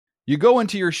You go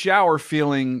into your shower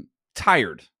feeling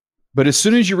tired, but as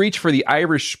soon as you reach for the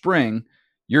Irish Spring,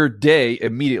 your day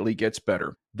immediately gets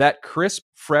better. That crisp,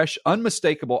 fresh,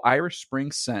 unmistakable Irish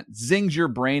Spring scent zings your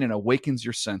brain and awakens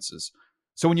your senses.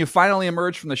 So when you finally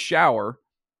emerge from the shower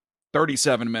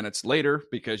 37 minutes later,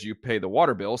 because you pay the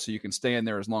water bill so you can stay in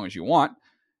there as long as you want,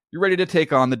 you're ready to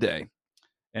take on the day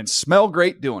and smell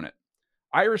great doing it.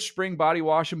 Irish Spring Body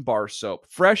Wash and Bar Soap.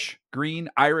 Fresh, green,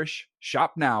 Irish.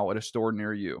 Shop now at a store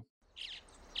near you.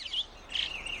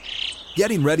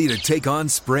 Getting ready to take on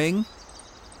spring?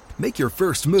 Make your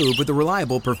first move with the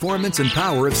reliable performance and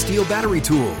power of Steel battery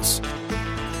tools.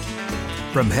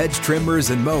 From hedge trimmers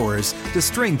and mowers to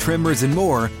string trimmers and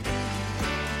more,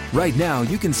 right now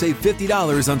you can save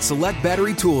 $50 on select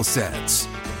battery tool sets.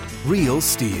 Real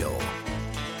Steel.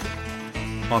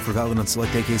 Offer valid on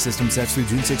select AK system sets through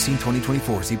June 16,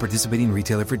 2024. See participating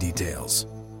retailer for details.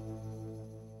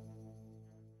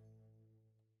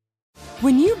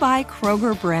 When you buy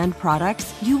Kroger brand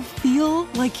products, you feel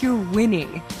like you're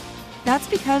winning. That's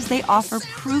because they offer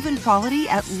proven quality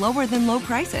at lower than low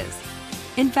prices.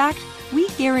 In fact, we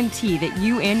guarantee that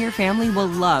you and your family will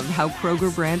love how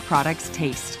Kroger brand products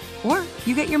taste, or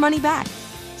you get your money back.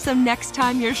 So next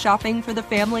time you're shopping for the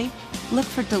family, look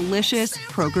for delicious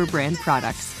Kroger brand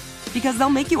products, because they'll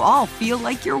make you all feel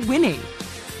like you're winning.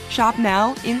 Shop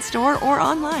now, in-store, or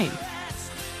online.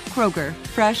 Kroger,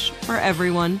 fresh for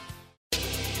everyone.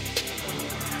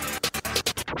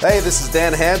 Hey, this is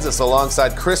Dan Hanzus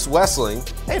alongside Chris Wessling.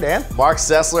 Hey, Dan. Mark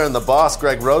Sessler and the boss,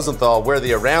 Greg Rosenthal. We're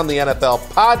the Around the NFL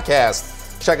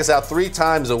podcast. Check us out 3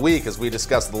 times a week as we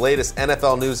discuss the latest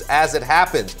NFL news as it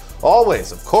happens.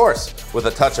 Always, of course, with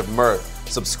a touch of mirth.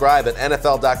 Subscribe at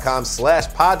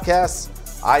NFL.com/podcasts,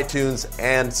 iTunes,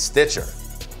 and Stitcher.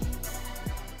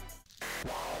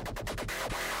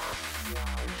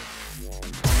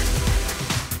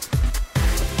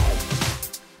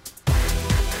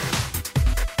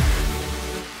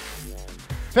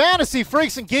 Fantasy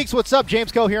freaks and geeks, what's up? James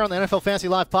Coe here on the NFL Fantasy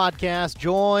Live podcast,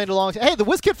 joined along. Hey, the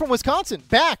WizKid from Wisconsin,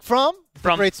 back from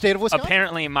the great state of Wisconsin.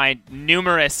 Apparently, my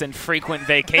numerous and frequent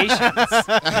vacations.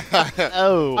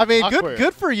 Oh, I mean,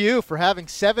 good for you for having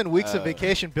 7 weeks of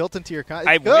vacation built into your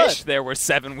contract. I wish there were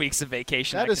 7 weeks of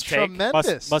vacation. That I is could take.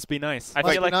 tremendous. Must be nice. I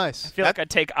feel like I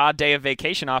take odd day of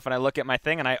vacation off, and I look at my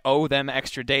thing, and I owe them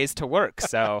extra days to work.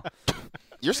 So.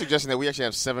 You're suggesting that we actually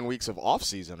have 7 weeks of off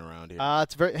season around here?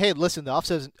 It's very. Hey, listen, the off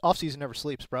season never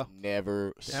sleeps, bro.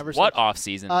 Never. What off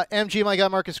season? MG, my guy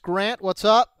Marcus Grant, what's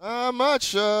up?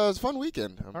 Much. It's a fun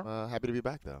weekend. I'm happy to be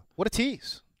back though. What a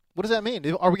tease. What does that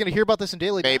mean? Are we going to hear about this in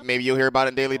Daily Dabs? Maybe you'll hear about it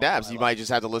in Daily Dabs. You might just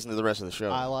have to listen to the rest of the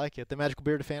show. I like it. The Magical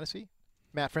Beard of Fantasy.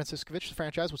 Matt Franciscovich, the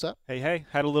franchise. What's up? Hey.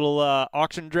 Had a little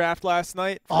auction draft last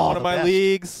night for one of my best.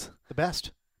 leagues. The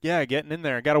best. Yeah, getting in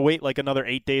there. I got to wait like another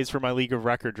 8 days for my league of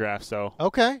record draft. So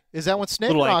okay, is that one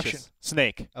Snake or auction?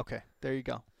 Snake. Okay, there you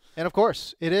go. And of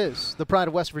course, it is the pride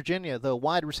of West Virginia, the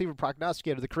wide receiver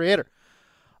prognosticator, the creator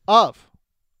of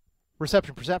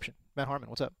Reception Perception. Matt Harmon,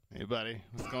 what's up? Hey, buddy,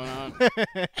 what's going on?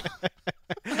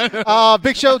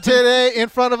 Big show today in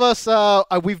front of us.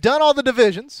 We've done all the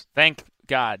divisions. Thank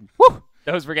God. Woo!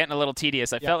 Those were getting a little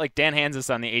tedious. I felt like Dan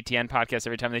Hanzus on the ATN podcast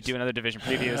every time they do another division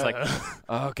preview. It's like,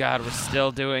 oh, God, we're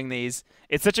still doing these.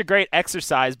 It's such a great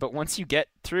exercise, but once you get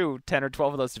through 10 or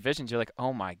 12 of those divisions, you're like,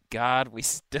 oh, my God, we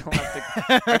still have to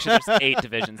 – actually, there's 8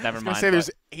 divisions. Never mind. I was going to say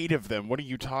there's 8 of them. What are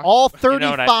you talking All about?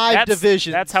 35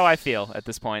 divisions. That's how I feel at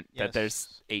this point, that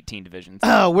there's 18 divisions.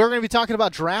 We're going to be talking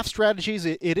about draft strategies.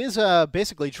 It is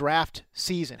basically draft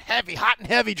season. Hot and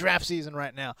heavy draft season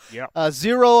right now. Yep.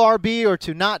 0 RB or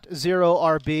to not 0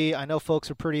 RB. I know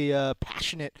folks are pretty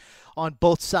passionate on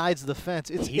both sides of the fence.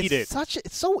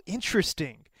 It's so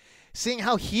interesting seeing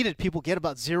how heated people get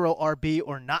about 0 RB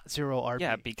or not 0 RB.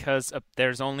 Yeah, because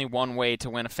there's only one way to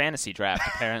win a fantasy draft,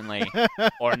 apparently,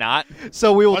 or not.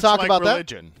 So we will Much talk like about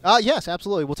religion. that. Yes,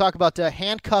 absolutely. We'll talk about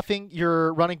handcuffing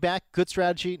your running back. Good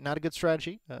strategy, not a good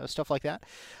strategy, stuff like that.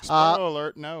 Spoiler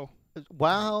alert, no.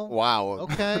 Wow.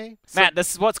 Okay. Matt,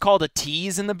 this is what's called a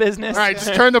tease in the business. All right,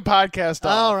 just turn the podcast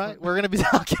off. All right. We're going to be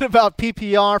talking about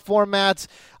PPR formats,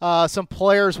 some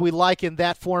players we like in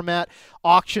that format,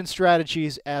 auction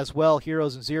strategies as well,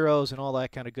 heroes and zeros, and all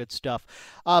that kind of good stuff.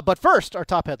 But first, our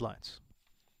top headlines.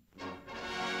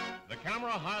 The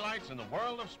camera highlights in the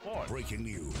world of sports. Breaking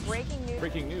news. Breaking news.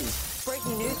 Breaking news.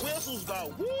 Breaking news. Whistles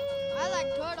go woo! I like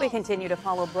turtles. We continue to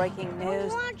follow breaking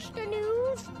news. Watch the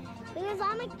news because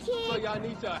I'm a kid. So y'all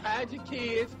need to hide your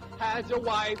kids, hide your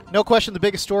wife. No question, the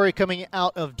biggest story coming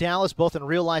out of Dallas, both in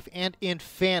real life and in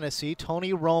fantasy.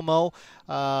 Tony Romo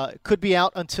could be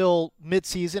out until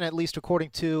midseason, at least according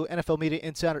to NFL media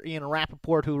insider Ian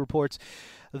Rappaport, who reports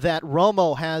that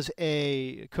Romo has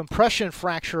a compression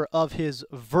fracture of his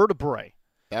vertebrae.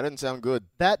 That doesn't sound good.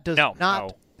 That does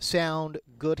not sound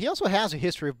good. He also has a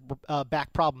history of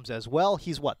back problems as well.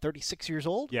 He's, 36 years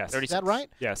old? Yes. 36. Is that right?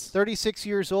 Yes. 36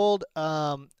 years old.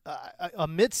 A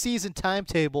mid-season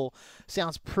timetable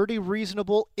sounds pretty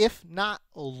reasonable, if not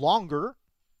longer.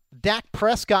 Dak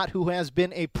Prescott, who has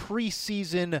been a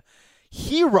preseason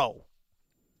hero,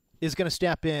 is going to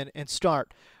step in and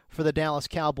start for the Dallas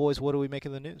Cowboys. What do we make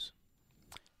of the news?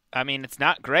 I mean, it's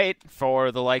not great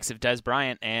for the likes of Dez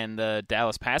Bryant and the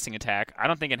Dallas passing attack. I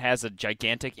don't think it has a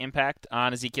gigantic impact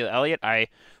on Ezekiel Elliott. I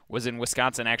was in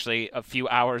Wisconsin actually a few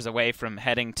hours away from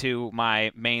heading to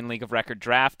my main League of Record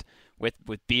draft with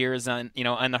beers on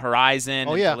the horizon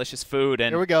and delicious food.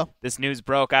 And here we go. This news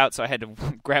broke out, so I had to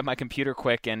grab my computer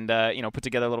quick and put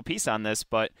together a little piece on this.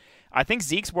 But I think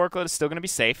Zeke's workload is still going to be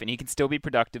safe, and he can still be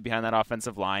productive behind that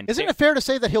offensive line. Isn't it fair to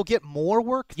say that he'll get more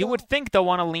work, though? You would think they'll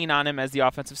want to lean on him as the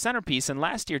offensive centerpiece. And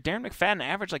last year, Darren McFadden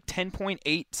averaged like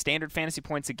 10.8 standard fantasy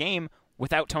points a game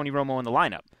without Tony Romo in the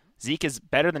lineup. Zeke is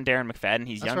better than Darren McFadden.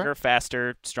 He's younger,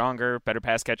 faster, stronger, better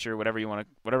pass catcher, whatever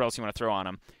else you want to throw on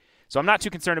him. So I'm not too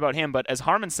concerned about him. But as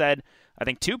Harmon said, I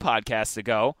think 2 podcasts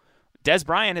ago, Dez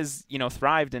Bryant has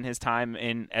thrived in his time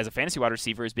as a fantasy wide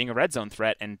receiver as being a red zone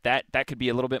threat, and that could be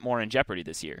a little bit more in jeopardy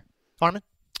this year. Harmon?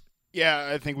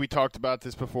 Yeah, I think we talked about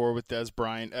this before with Dez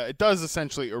Bryant. It does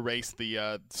essentially erase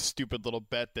the stupid little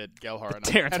bet that Gelhar and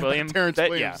Terrence Williams.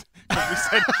 Yeah.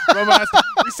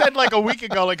 We said like a week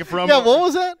ago, like if Romo. Yeah, what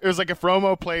was that? It was like if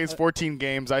Romo plays 14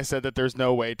 games, I said that there's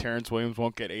no way Terrence Williams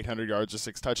won't get 800 yards or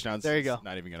 6 touchdowns. There you go. He's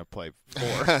not even going to play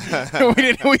 4.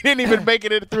 we didn't even make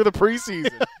it through the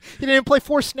preseason. He didn't even play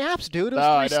 4 snaps, dude. It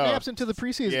was 3 snaps into the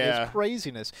preseason. Yeah. It's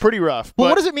craziness. Pretty rough. But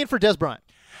what does it mean for Dez Bryant?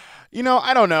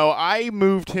 I don't know. I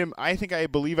moved him. I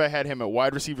believe I had him at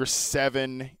wide receiver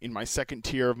 7 in my second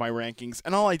tier of my rankings,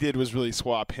 and all I did was really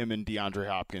swap him and DeAndre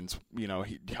Hopkins.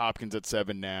 Hopkins at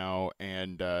 7 now,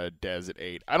 and Dez at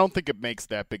 8. I don't think it makes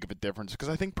that big of a difference because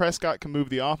I think Prescott can move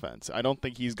the offense. I don't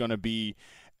think he's going to be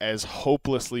as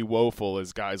hopelessly woeful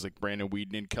as guys like Brandon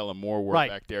Weeden and Kellen Moore were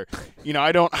back there.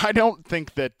 I don't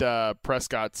think that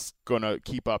Prescott's going to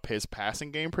keep up his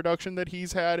passing game production that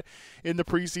he's had in the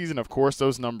preseason. Of course,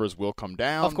 those numbers will come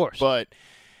down. Of course. But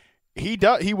he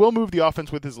will move the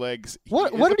offense with his legs.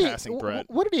 What did he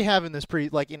have in this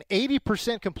an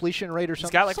 80% completion rate or something?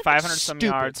 He's got like 500-some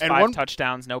yards, 5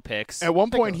 touchdowns, no picks. At one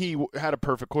point, he had a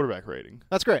perfect quarterback rating.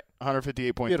 That's great.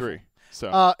 158.3. So,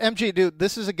 MG, dude,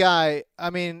 this is a guy.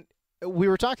 I mean, we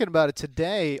were talking about it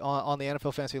today on the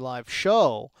NFL Fantasy Live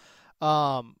show.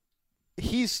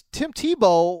 He's Tim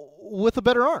Tebow with a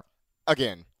better arm.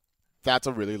 Again, that's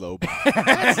a really low bar.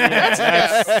 That's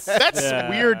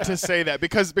weird to say that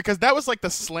because that was like the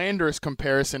slanderous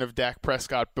comparison of Dak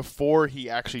Prescott before he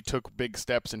actually took big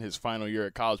steps in his final year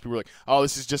at college. People were like, "Oh,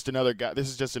 this is just another guy. This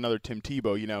is just another Tim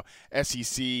Tebow."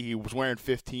 SEC. He was wearing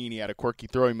 15. He had a quirky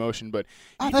throwing motion, but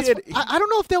I don't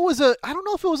know if it was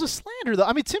a slander though.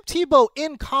 I mean, Tim Tebow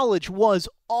in college was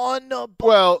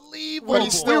unbelievable. But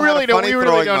he still had a funny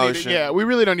throwing motion. We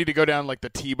really don't need to go down like the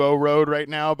Tebow road right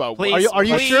now. About are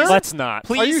you sure? Let's not.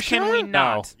 Are you sure? Can we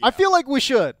not? I feel like we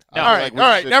should. No. All right.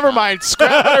 Never mind.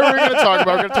 Scrap whatever we're going to talk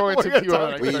about. We're going to talk about Tim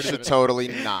Tebow. We should totally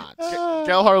not.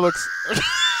 Gelhar looks.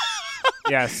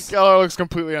 Yes. Gelhar looks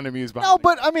completely unamused by. No,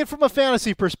 but I mean, from a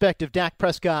fantasy perspective, Dak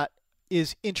Prescott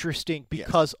is interesting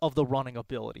because of the running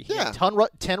ability. He had 10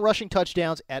 rushing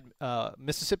touchdowns at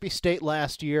Mississippi State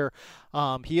last year.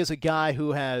 He is a guy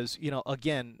who has,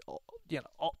 been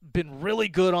really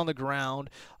good on the ground.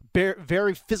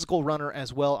 Very physical runner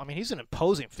as well. I mean, he's an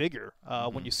imposing figure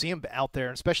when you see him out there,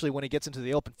 and especially when he gets into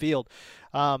the open field.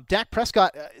 Dak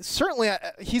Prescott, certainly,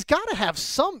 he's got to have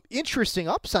some interesting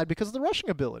upside because of the rushing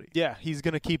ability. Yeah, he's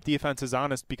going to keep defenses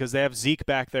honest because they have Zeke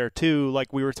back there too.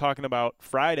 Like we were talking about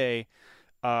Friday,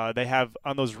 they have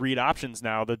on those read options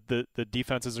now. The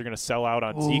defenses are going to sell out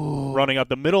on Zeke running up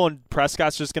the middle, and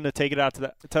Prescott's just going to take it out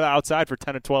to the outside for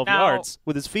 10 or 12 yards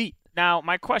with his feet. Now,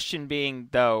 my question being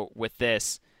though with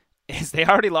this is they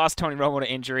already lost Tony Romo to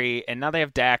injury, and now they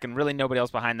have Dak and really nobody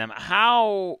else behind them.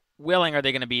 How willing are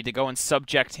they going to be to go and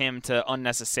subject him to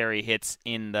unnecessary hits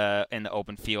in the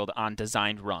open field on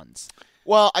designed runs?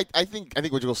 Well, I think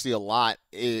what you'll see a lot,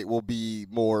 it will be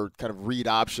more kind of read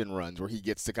option runs where he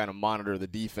gets to kind of monitor the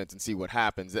defense and see what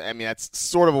happens. I mean, that's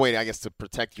sort of a way, I guess, to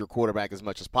protect your quarterback as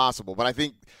much as possible. But I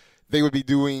think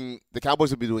the Cowboys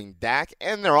would be doing Dak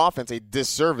and their offense a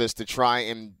disservice to try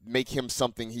and make him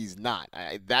something he's not.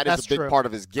 That's a big part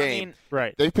of his game. I mean,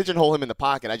 right. They pigeonhole him in the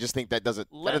pocket. I just think that doesn't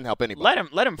help anybody.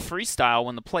 Let him freestyle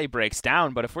when the play breaks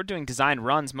down, but if we're doing design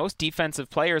runs, most defensive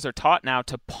players are taught now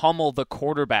to pummel the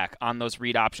quarterback on those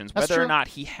read options, whether or not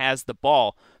he has the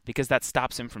ball, because that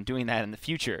stops him from doing that in the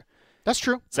future. That's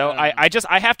true. So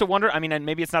I have to wonder, I mean, and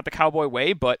maybe it's not the Cowboy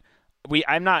way, but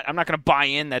I'm not going to buy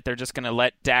in that they're just going to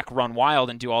let Dak run wild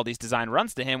and do all these design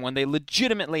runs to him when they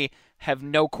legitimately have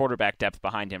no quarterback depth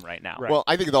behind him right now. Right. Well,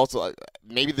 I think it also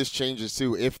maybe this changes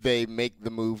too if they make the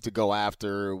move to go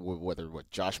after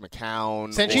Josh McCown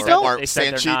Sanchito? or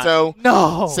Sanchito.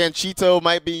 No, Sanchito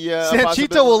might be.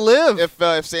 Sanchito will live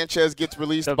if Sanchez gets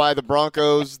released by the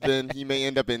Broncos. Then he may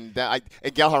end up in.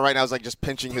 Gallagher right now is like just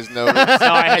pinching his nose in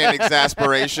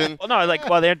exasperation.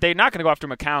 Well, they're not going to go after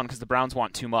McCown because the Browns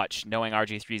want too much, knowing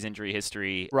RG3's injury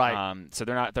history. Right. So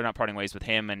they're not parting ways with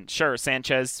him. And sure,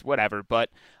 Sanchez, whatever, but.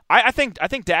 I think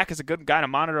Dak is a good guy to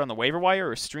monitor on the waiver wire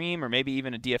or stream or maybe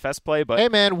even a DFS play. But hey,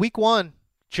 man, week 1,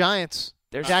 Giants.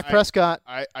 There's Dak Prescott.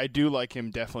 I do like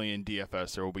him definitely in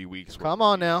DFS. There will be weeks. Come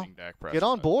on now, get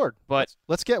on board. But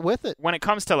let's get with it. When it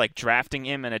comes to like drafting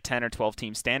him in a 10 or 12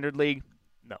 team standard league,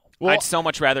 no. Well, I'd so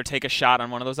much rather take a shot on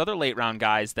one of those other late round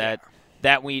guys that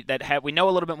we know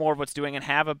a little bit more of what's doing and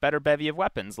have a better bevy of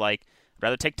weapons. Like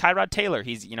rather take Tyrod Taylor.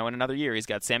 He's in another year he's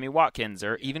got Sammy Watkins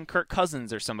or even Kirk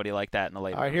Cousins or somebody like that in the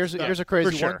late. All right, here's a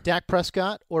crazy one: Dak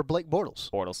Prescott or Blake Bortles.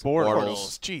 Bortles.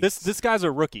 Jeez. This guy's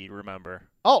a rookie. Remember?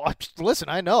 Oh, listen,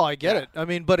 I know, I get it. I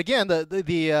mean, but again,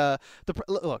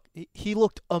 look, he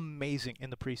looked amazing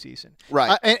in the preseason,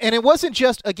 right? And it wasn't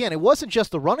just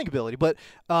the running ability, but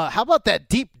how about that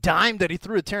deep dime that he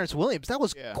threw to Terrence Williams? That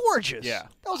was gorgeous. Yeah,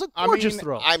 that was a gorgeous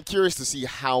throw. I'm curious to see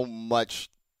how much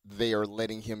they are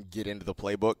letting him get into the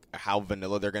playbook, how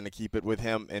vanilla they're going to keep it with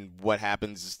him, and what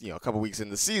happens, a couple weeks in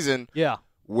the season. Yeah,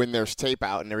 when there's tape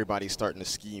out and everybody's starting to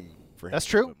scheme for him. That's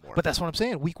true, but that's what I'm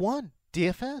saying. Week 1,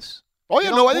 DFS. Oh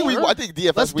yeah, no, I think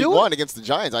DFS week 1 against the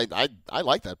Giants. I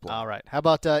like that play. All right, how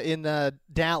about in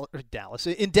Dallas,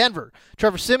 in Denver,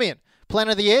 Trevor Siemian,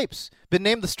 Planet of the Apes, been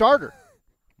named the starter.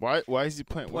 Why is he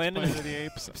playing? What's Planet of the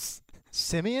Apes?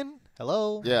 Siemian,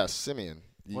 hello. Yeah, Siemian.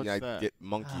 What's that? Get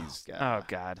monkeys. Oh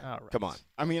God. All right. Come on.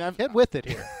 I mean, get with it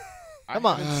here. Come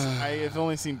on. I've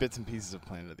only seen bits and pieces of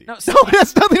Planet of the Apes. No, it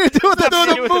has nothing to do with the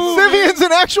movie. Siemian's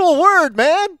an actual word,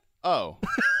 man. Oh.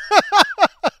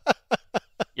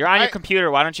 You're on your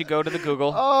computer. Why don't you go to the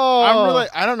Google? Oh,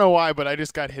 I don't know why, but I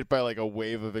just got hit by like a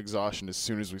wave of exhaustion as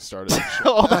soon as we started the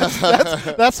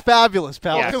show. that's fabulous,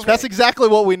 pal. Yeah, that's exactly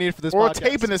what we need for this We're podcast.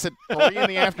 taping this at 3 in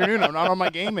the afternoon. I'm not on my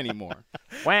game anymore.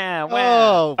 Wow.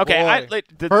 Oh, okay.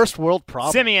 boy. First world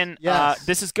problem. Siemian, yes.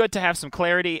 This is good to have some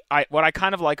clarity. What I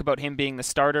kind of like about him being the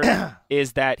starter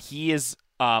is that he is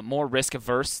more risk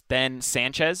averse than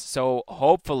Sanchez. So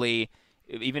hopefully,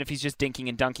 even if he's just dinking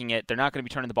and dunking it, they're not going to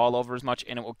be turning the ball over as much,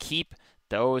 and it will keep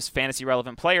those fantasy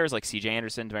relevant players like C.J.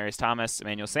 Anderson, Demaryius Thomas,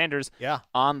 Emmanuel Sanders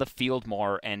on the field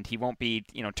more, and he won't be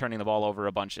turning the ball over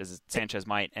a bunch as Sanchez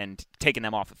might and taking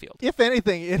them off the field. If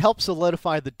anything, it helps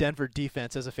solidify the Denver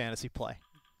defense as a fantasy play.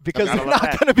 Because they're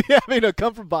not going to be having to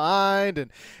come from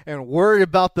behind and worry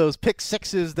about those pick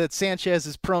sixes that Sanchez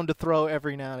is prone to throw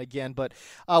every now and again. But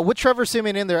with Trevor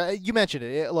Siemian in there, you mentioned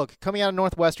it. Look, coming out of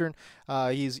Northwestern,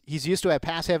 he's used to a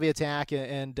pass-heavy attack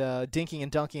and dinking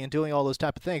and dunking and doing all those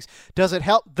type of things. Does it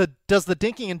help? Does the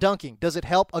dinking and dunking, does it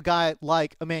help a guy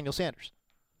like Emmanuel Sanders?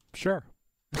 Sure.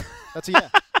 That's a yeah.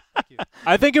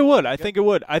 I think it would. I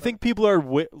think people are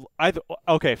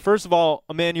okay, first of all,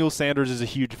 Emmanuel Sanders is a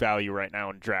huge value right now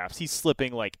in drafts. He's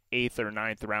slipping like 8th or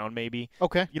 9th round maybe.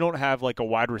 Okay. You don't have like a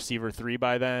wide receiver 3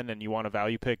 by then and you want a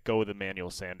value pick, go with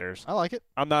Emmanuel Sanders. I like it.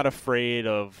 I'm not afraid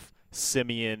of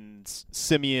Siemian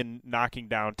knocking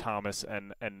down Thomas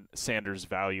and Sanders'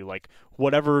 value. Like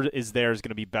whatever is there is going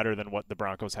to be better than what the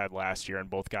Broncos had last year, and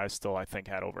both guys still I think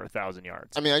had over 1,000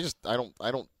 yards. I mean,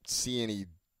 I don't see any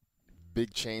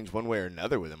big change one way or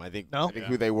another with them. I think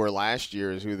who they were last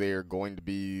year is who they are going to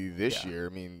be this year. I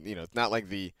mean, it's not like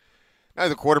the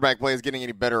quarterback play is getting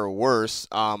any better or worse.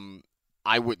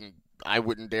 I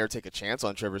wouldn't dare take a chance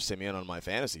on Trevor Siemian on my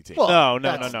fantasy team. Well,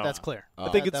 no. That's clear. I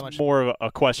think it's more of a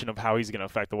question of how he's going to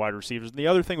affect the wide receivers. And the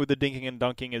other thing with the dinking and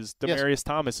dunking is Demaryius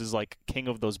Thomas is like king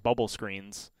of those bubble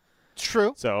screens. It's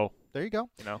true. So there you go.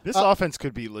 This offense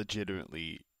could be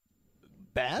legitimately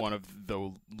bad. One of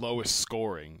the lowest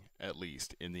scoring, at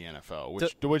least in the NFL,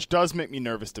 which does make me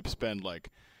nervous to spend like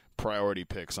priority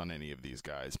picks on any of these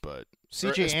guys. But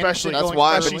C.J. especially Anderson, that's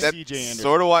why. C.J. Anderson.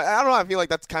 Sort of why. I don't know. I feel like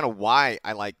that's kind of why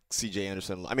I like C.J.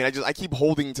 Anderson. I mean, I keep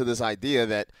holding to this idea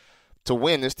that to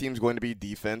win, this team's going to be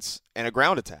defense and a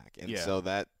ground attack. And so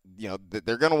that,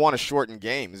 they're going to want to shorten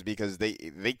games because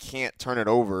they can't turn it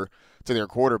over to their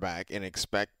quarterback and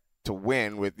expect to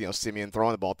win with, Simeon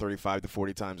throwing the ball 35 to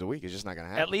 40 times a week. It's just not going to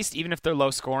happen. At least even if they're low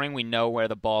scoring, we know where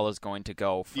the ball is going to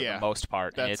go for the most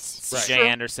part. And it's C.J.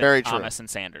 Anderson, Thomas, and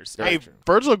Sanders.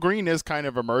 Virgil Green is kind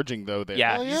of emerging, though. There.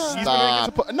 Yeah.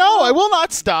 No, I will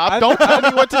not stop. Don't tell me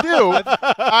what to do.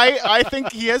 I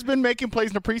think he has been making plays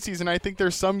in the preseason. I think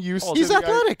there's some use. He's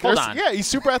athletic. Hold on. Yeah, he's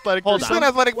super athletic. He's been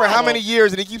athletic for how many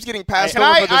years, and he keeps getting passed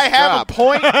over for this I have a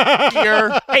point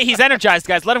here. Hey, he's energized,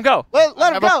 guys. Let him go. Let him go.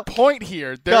 I have a point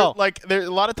here. There, a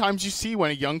lot of times you see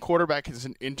when a young quarterback is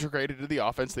integrated into the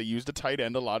offense, they use the tight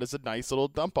end a lot as a nice little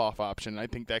dump-off option. I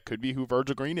think that could be who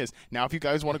Virgil Green is. Now, if you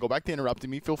guys want to go back to interrupting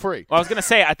me, feel free. Well, I was going to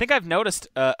say, I think I've noticed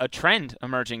a trend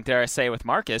emerging, dare I say, with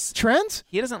Marcus. Trends?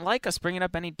 He doesn't like us bringing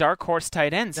up any dark horse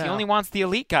tight ends. No. He only wants the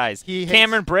elite guys.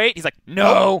 Cameron Brate, he's like,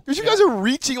 no. Because you guys are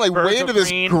reaching way into this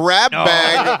Green. grab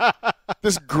bag.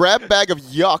 This grab bag of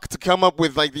yuck to come up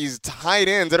with these tight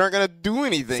ends that aren't going to do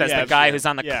anything. Says the guy who's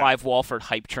on the Clive Walford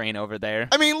hype train over there.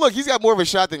 I mean, look, he's got more of a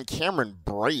shot than Cameron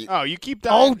Brate. Oh, you keep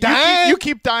dying. Oh, dang. You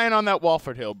keep dying on that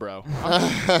Walford Hill, bro.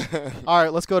 All right,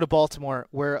 let's go to Baltimore,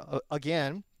 where,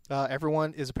 again,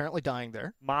 everyone is apparently dying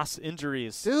there. Moss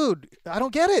injuries. Dude, I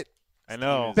don't get it. I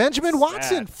know. Benjamin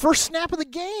Watson, first snap of the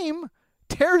game,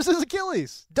 tears his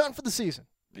Achilles. Done for the season.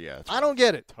 Yeah, I don't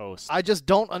get it. Toast. I just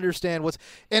don't understand what's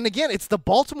 – and, again, it's the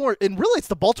Baltimore – and really it's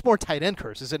the Baltimore tight end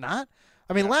curse, is it not?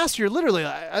 I mean, last year, literally,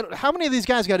 how many of these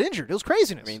guys got injured? It was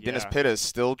craziness. I mean, Dennis Pitta is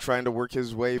still trying to work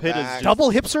his way back. Double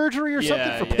hip surgery or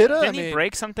something for Pitta? Didn't he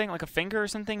break something, like a finger or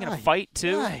something, in a fight,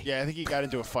 too? Yeah, I think he got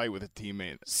into a fight with a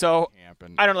teammate. So,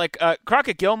 I don't know,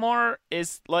 Crockett Gilmore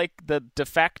is, the de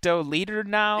facto leader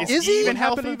now. Is he even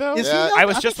healthy, though? I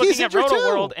was just looking at Roto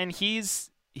World, and he's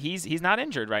not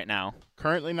injured right now.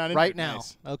 Currently not injured. Right now.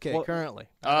 Nice. Okay, currently.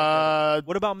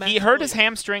 What about Matt? He hurt his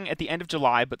hamstring at the end of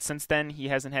July, but since then he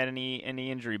hasn't had any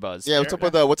injury buzz. Yeah, what's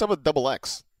up with Double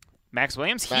X? Max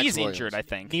Williams? He's injured, I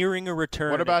think. Nearing a return.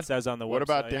 What about it says on the website. What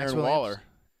about Darren Waller?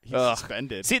 He's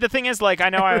suspended. See, the thing is, I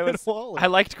know I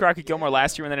liked Crockett Gilmore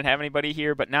last year when they didn't have anybody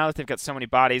here, but now that they've got so many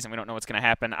bodies and we don't know what's going to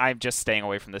happen, I'm just staying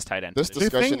away from this tight end. This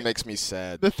discussion makes me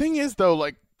sad. The thing is, though,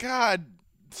 God,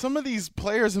 some of these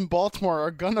players in Baltimore are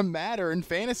going to matter in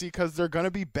fantasy because they're going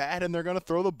to be bad and they're going to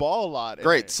throw the ball a lot.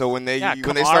 Great. So when they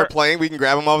start playing, we can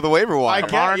grab them off the waiver wire.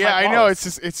 I know. It's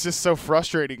just so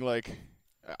frustrating.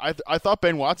 I thought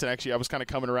Ben Watson, actually, I was kind of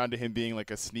coming around to him being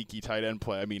a sneaky tight end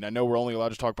play. I mean, I know we're only allowed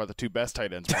to talk about the two best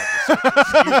tight ends.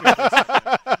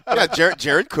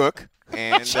 Jared Cook.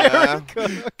 And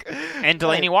and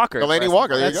Delaney Walker.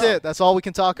 Walker. That's it. That's all we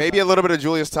can talk about. Maybe a little bit of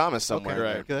Julius Thomas somewhere.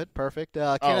 Okay, right. Good. Perfect.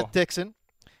 Kenneth Dixon.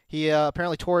 He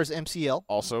apparently tore his MCL.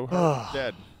 Also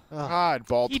dead. God,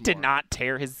 Baltimore. He did not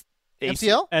tear his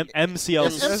MCL?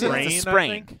 MCL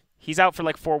sprain. He's out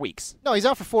for 4 weeks. No, he's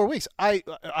out for 4 weeks. I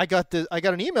got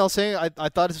an email saying I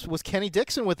thought this was Kenny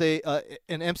Dixon with an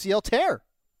MCL tear.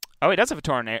 Oh, he does have a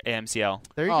torn MCL.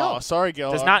 There you go. Sorry, Gil.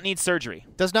 Does not need surgery.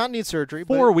 Does not need surgery.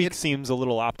 4 weeks seems a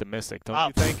little optimistic, don't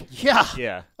you think? Yeah.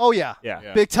 Yeah. Oh, yeah.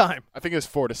 Big time. I think it's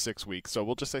 4 to 6 weeks, so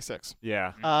we'll just say 6.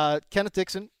 Yeah. Kenneth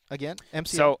Dixon, again,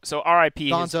 MCL. So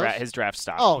R.I.P. his draft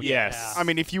stock. Oh, yes. I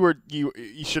mean, if you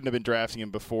shouldn't have been drafting him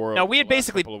before. No, we had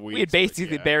basically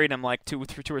buried him 2 or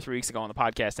 3 weeks ago on the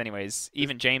podcast. Anyways,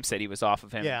 even James said he was off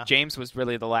of him. Yeah. James was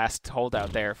really the last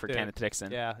holdout there for Kenneth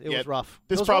Dixon. Yeah, it was rough.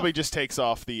 This probably just takes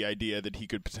off the idea that he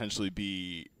could potentially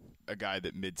be a guy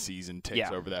that mid-season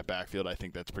takes over that backfield. I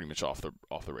think that's pretty much off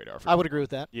the radar. I would agree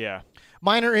with that. Yeah.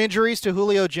 Minor injuries to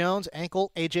Julio Jones,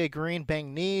 ankle, A.J. Green,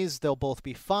 bang knees. They'll both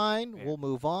be fine. Yeah. We'll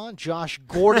move on. Josh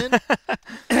Gordon.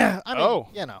 Come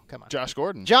on. Josh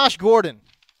Gordon. Josh Gordon.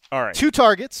 All right. 2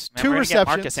 targets, Man, 2 we're receptions.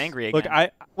 Get Marcus angry again.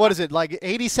 Look, what is it,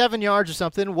 87 yards or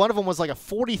something? One of them was a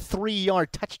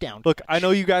 43-yard touchdown. Look, I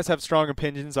know you guys have strong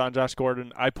opinions on Josh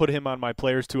Gordon. I put him on my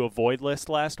players to avoid list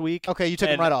last week. Okay, you took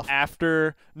him right off.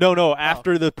 After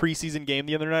the preseason game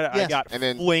the other night, I got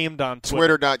flamed on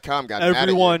Twitter. Twitter.com got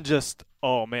everyone just.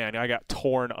 Oh man, I got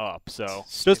torn up. So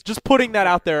just putting that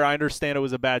out there. I understand it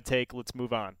was a bad take. Let's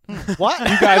move on. What?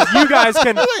 You guys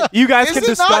can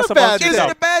discuss amongst yourselves. Is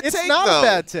it a bad take? It's not a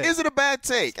bad take. Is it a bad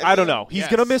take? I don't know. He's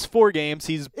gonna miss 4 games.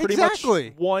 He's pretty much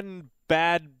Exactly. one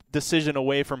bad decision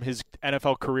away from his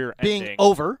NFL career Being ending.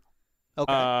 over.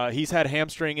 Okay. He's had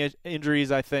hamstring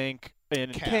injuries, I think,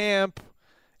 in camp.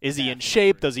 Is he in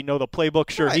shape? Does he know the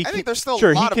playbook? Sure. Right. I think there's still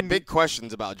a lot of big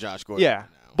questions about Josh Gordon. Yeah.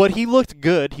 But he looked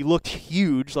good. He looked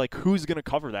huge. Who's going to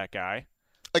cover that guy?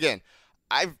 Again,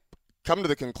 I've come to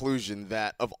the conclusion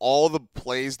that of all the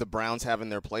plays the Browns have in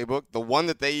their playbook, the one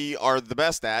that they are the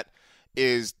best at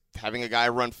is having a guy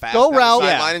run fast Go down route. the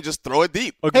sideline and just throw it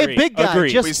deep. Hey, big guy,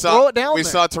 just throw it down We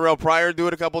there. saw Terrell Pryor do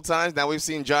it a couple times. Now we've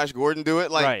seen Josh Gordon do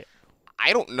it. Right.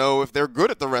 I don't know if they're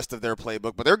good at the rest of their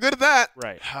playbook, but they're good at that.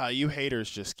 Right. You haters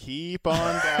just keep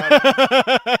on doubting.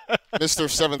 Mr.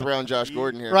 7th round Josh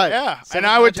Gordon here. Right. Yeah, Seventh and I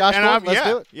round would. Josh and Gordon, let's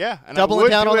do it. Yeah, and Doubling I would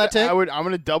down do on it. that take? I'm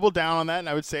going to double down on that, and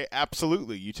I would say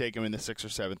absolutely, you take him in the 6th or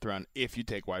 7th round if you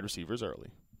take wide receivers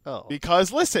early. Oh.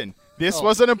 Because listen, this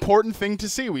was an important thing to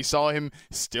see. We saw him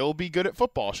still be good at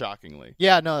football, shockingly.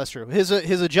 Yeah, no, that's true. His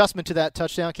adjustment to that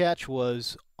touchdown catch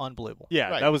was unbelievable. Yeah,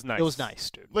 Right. that was nice. It was nice,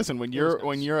 dude. Listen, when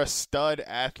you're a stud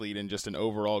athlete and just an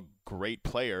overall great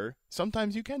player,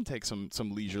 sometimes you can take some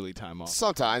leisurely time off.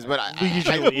 Sometimes, but I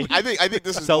think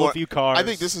this is Sell more, a few cars. I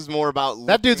think this is more about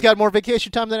That dude's got more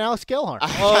vacation time than Alex Gellhorn.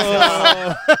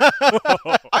 I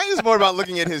think it's more about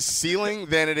looking at his ceiling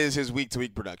than it is his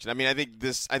week-to-week production. I mean, I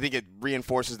think it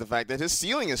reinforces the fact that his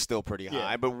ceiling is still pretty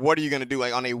high. But what are you going to do,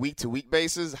 like on a week-to-week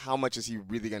basis? How much is he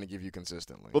really going to give you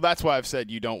consistently? Well, that's why I've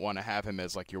said you don't want to have him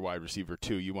as like your wide receiver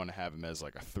 2. You want to have him as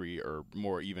like a 3 or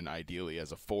more, even ideally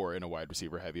as a 4 in a wide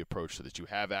receiver heavy approach, so that you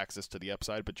have access to the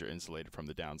upside, but you're insulated from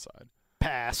the downside.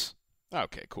 Pass.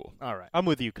 Okay, cool. All right. I'm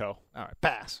with you, Co. All right,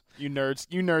 pass. You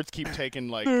nerds keep taking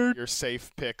like your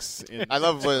safe picks. I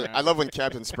love when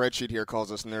Captain Spreadsheet here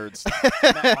calls us nerds.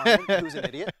 Matt Harmon, who's an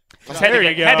idiot. There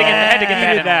you go. Had to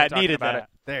get that. Needed that.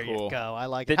 There Cool. you go. I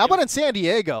like it. How about in San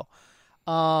Diego?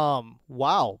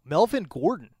 Wow, Melvin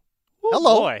Gordon.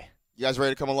 Hello. Boy. You guys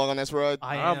ready to come along on this ride?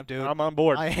 I am, dude. I'm on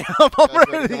board. I am. You guys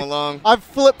ready ready. to come along? I've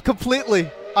flipped completely.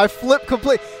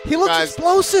 He looks Guys,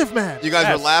 explosive, man. You guys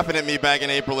were laughing at me back in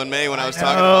April and May when I was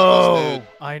talking about this dude.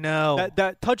 I know.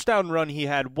 That touchdown run he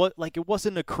had, it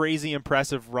wasn't a crazy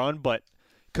impressive run, but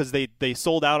because they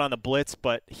sold out on the blitz,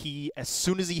 but as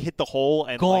soon as he hit the hole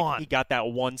and he got that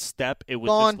one step, it was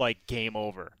just like game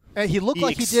over. And he looked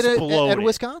like he did it at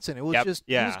Wisconsin. It was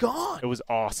he was gone. It was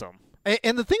awesome.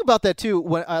 And the thing about that too,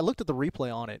 when I looked at the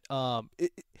replay on it,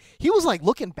 he was like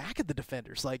looking back at the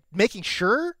defenders, like making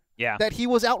sure that he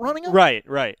was outrunning them.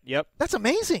 Right. Yep. That's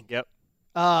amazing. Yep.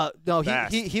 No,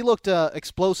 he looked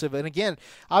explosive, and again,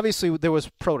 obviously there was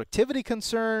productivity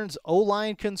concerns,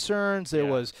 O-line concerns. There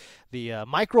was the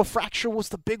microfracture was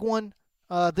the big one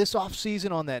this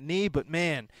offseason on that knee. But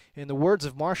man, in the words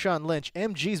of Marshawn Lynch,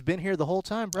 MG's been here the whole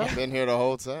time, bro. Been here the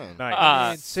whole time. Nice. I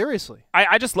mean, seriously.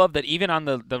 I just love that even on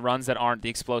the runs that aren't the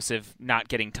explosive, not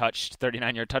getting touched,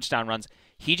 39-yard touchdown runs,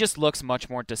 he just looks much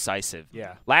more decisive.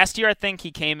 Yeah. Last year, I think he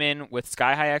came in with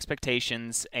sky-high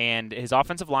expectations, and his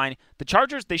offensive line, the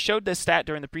Chargers, they showed this stat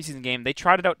during the preseason game. They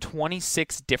trotted out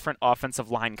 26 different offensive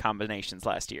line combinations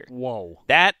last year. Whoa.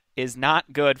 That is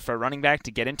not good for a running back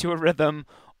to get into a rhythm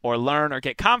or learn or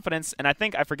get confidence. And I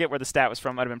forget where the stat was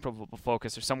from. Might have been Pro Football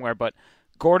Focus or somewhere, but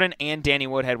Gordon and Danny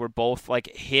Woodhead were both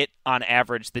hit on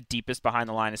average the deepest behind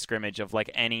the line of scrimmage of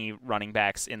any running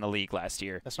backs in the league last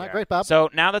year. That's not great, Bob.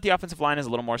 So now that the offensive line has a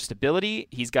little more stability,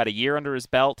 he's got a year under his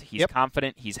belt. He's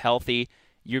confident. He's healthy.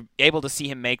 You're able to see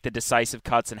him make the decisive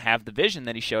cuts and have the vision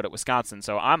that he showed at Wisconsin.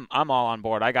 So I'm all on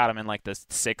board. I got him in the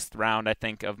 6th round, I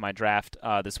think, of my draft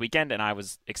this weekend, and I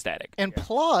was ecstatic. And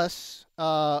plus,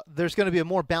 there's going to be a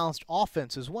more balanced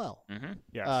offense as well. Mm-hmm.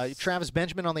 Yes. Travis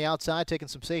Benjamin on the outside taking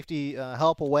some safety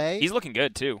help away. He's looking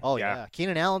good too. Oh yeah.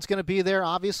 Keenan Allen's going to be there.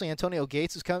 Obviously, Antonio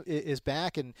Gates is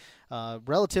back and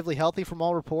relatively healthy from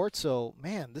all reports. So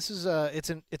man, this is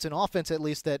it's an offense at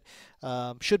least that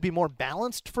should be more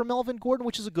balanced for Melvin Gordon,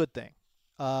 which is a good thing.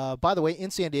 By the way,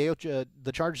 in San Diego,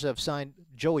 the Chargers have signed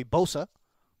Joey Bosa.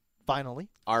 Finally,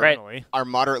 our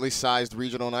moderately sized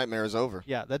regional nightmare is over.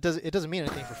 Yeah, it doesn't mean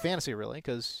anything for fantasy really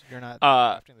because you're not.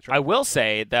 Drafting the I will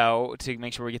say though, to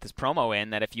make sure we get this promo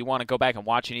in, that if you want to go back and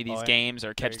watch any of these games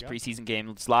or catch the preseason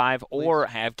games live, or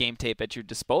have game tape at your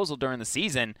disposal during the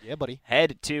season, buddy,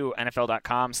 head to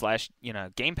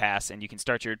NFL.com/Game Pass and you can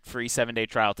start your free 7-day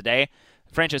trial today.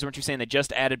 Franchise, weren't you saying they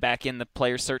just added back in the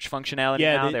player search functionality?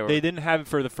 Yeah, now? They didn't have it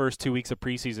for the first 2 weeks of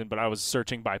preseason, but I was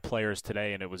searching by players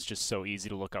today, and it was just so easy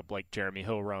to look up Jeremy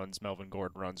Hill runs, Melvin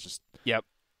Gordon runs, just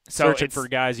searching for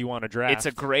guys you want to draft. It's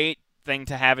a great thing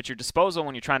to have at your disposal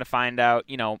when you're trying to find out,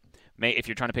 if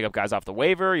you're trying to pick up guys off the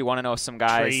waiver, you want to know some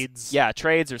guys. Trades. Yeah,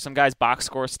 trades, or some guys' box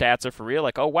score stats are for real.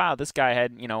 Oh, wow, this guy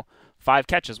had, 5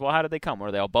 catches. Well, how did they come?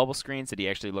 Were they all bubble screens? Did he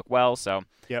actually look well? So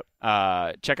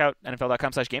check out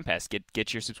NFL.com/Game Pass.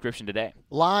 Get your subscription today.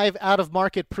 Live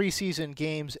out-of-market preseason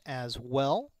games as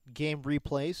well. Game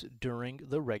replays during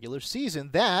the regular season.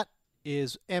 That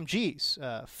is MG's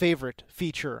favorite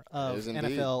feature of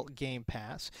NFL Game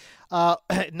Pass. Not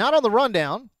on the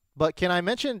rundown, but can I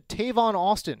mention Tavon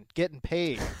Austin getting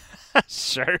paid?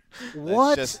 Sure.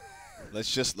 What?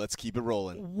 Let's keep it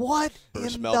rolling. What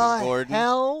First in Melvin the Gordon,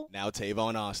 hell? now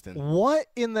Tavon Austin. What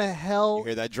in the hell You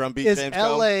hear that drum beat, is James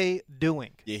LA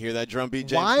doing? You hear that drum beat,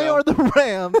 James Why are the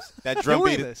Rams that drum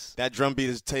doing beat? this? That drum beat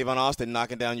is Tavon Austin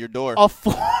knocking down your door. A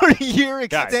 4-year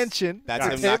extension. That's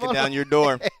him knocking down your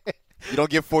door. You don't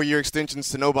give 4-year extensions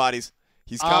to nobodies.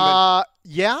 He's coming.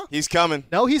 Yeah. He's coming.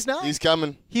 No, he's not. He's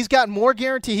coming. He's got more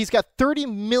guarantee. He's got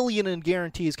 $30 million in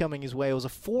guarantees coming his way. It was a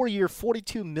 4-year,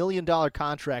 $42 million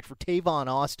contract for Tavon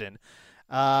Austin,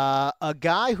 a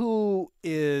guy who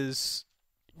is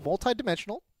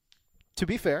multidimensional. To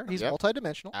be fair, he's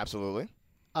multidimensional. Absolutely.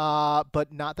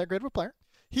 But not that great of a player.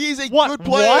 He's a good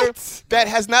player that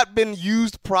has not been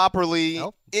used properly.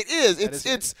 Nope. It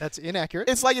is. That's inaccurate.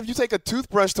 It's like if you take a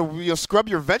toothbrush to scrub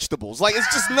your vegetables. Like,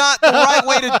 it's just not the right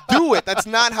way to do it. That's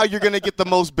not how you're going to get the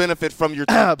most benefit from your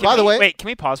toothbrush. By the way, wait, can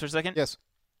we pause for a second? Yes.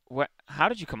 How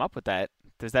did you come up with that?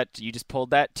 You just pulled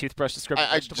that toothbrush to scrub your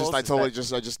vegetables?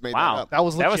 I just made that up. That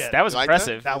was legit. That was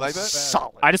impressive. That was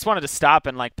solid. I just wanted to stop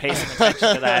and pay some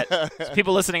attention to that. So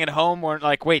people listening at home weren't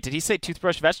like, "Wait, did he say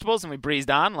toothbrush vegetables?" And we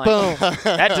breezed on. Boom.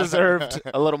 That deserved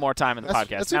a little more time in the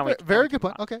podcast. That's a very good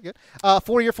point. Okay, good.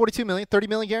 4-year, $42 million, $30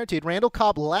 million guaranteed. Randall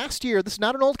Cobb last year. This is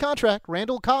not an old contract.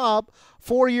 Randall Cobb,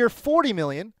 4-year, $40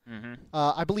 million. Mm-hmm.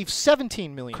 I believe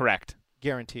 $17 million. Correct.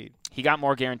 Guaranteed. He got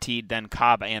more guaranteed than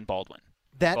Cobb and Baldwin.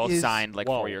 Both signed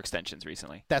 4-year extensions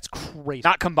recently. That's crazy.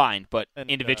 Not combined, but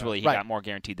individually he got more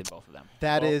guaranteed than both of them.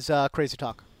 That is crazy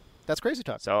talk. That's crazy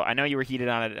talk. So I know you were heated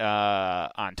on it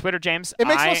on Twitter, James. It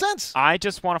makes no sense. I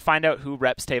just want to find out who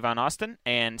reps Tavon Austin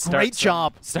and start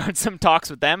some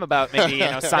talks with them about maybe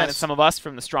signing some of us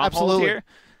from the stronghold here.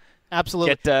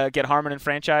 Absolutely. Get Harmon and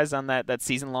franchise on that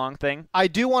season-long thing. I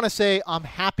do want to say I'm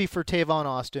happy for Tavon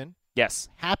Austin. Yes.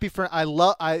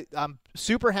 I'm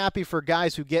super happy for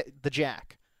guys who get the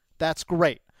jack. That's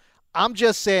great. I'm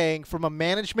just saying, from a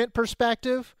management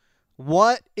perspective,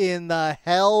 what in the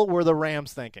hell were the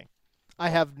Rams thinking? I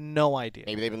have no idea.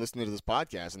 Maybe they've been listening to this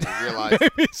podcast and they realize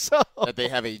that they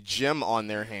have a gem on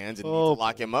their hands and need to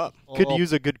lock him up. Could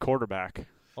use a good quarterback.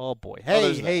 Oh, boy.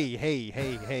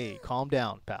 Hey, calm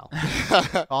down, pal.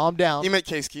 Calm down. He meant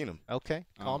Case Keenum. Okay,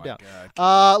 calm down.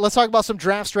 Let's talk about some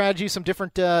draft strategies, some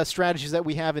different strategies that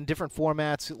we have in different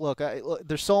formats. Look,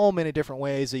 there's so many different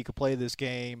ways that you could play this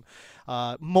game.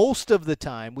 Most of the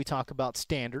time, we talk about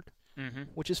standard,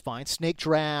 which is fine. Snake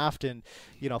draft and,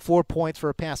 4 points for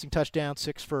a passing touchdown,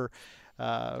 6 for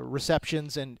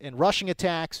receptions and rushing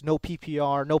attacks, no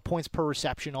PPR, no points per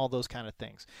reception, all those kind of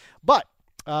things. But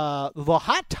the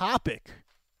hot topic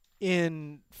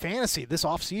in fantasy this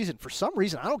offseason, for some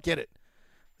reason, I don't get it.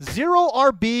 0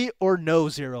 RB or no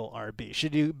 0 RB?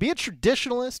 Should you be a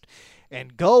traditionalist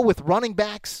and go with running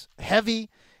backs heavy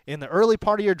in the early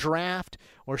part of your draft,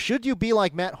 or should you be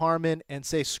like Matt Harmon and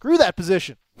say, screw that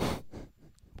position? I'm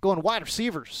going wide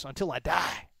receivers until I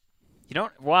die. You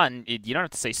don't have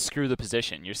to say screw the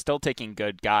position. You're still taking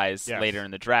good guys later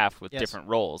in the draft with different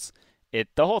roles.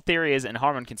 The whole theory is, and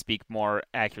Harmon can speak more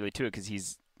accurately to it because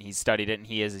he's studied it and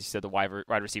he is, as you said, the wide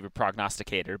receiver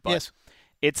prognosticator. But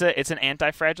it's an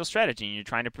anti-fragile strategy, and you're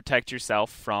trying to protect yourself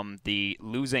from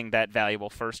losing that valuable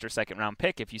first or second round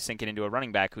pick if you sink it into a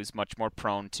running back who's much more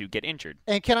prone to get injured.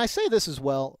 And can I say this as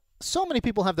well? So many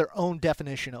people have their own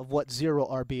definition of what 0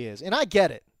 RB is, and I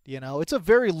get it. It's a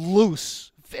very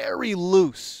loose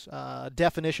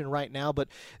definition right now, but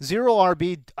 0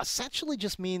 RB essentially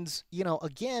just means,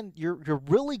 again, you're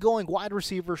really going wide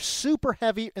receiver super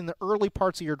heavy in the early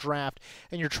parts of your draft,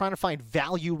 and you're trying to find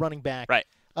value running back. Right.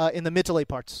 In the mid to late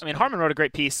parts. I mean, Harmon wrote a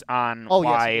great piece on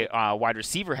why wide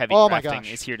receiver heavy drafting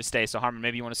is here to stay. So, Harmon,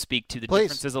 maybe you want to speak to the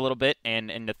differences a little bit and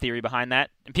the theory behind that.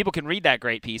 And people can read that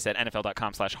great piece at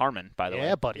NFL.com/Harmon, by the way.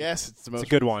 Yeah, buddy. Yes, it's a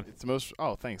good one. It's the most.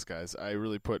 Oh, thanks, guys. I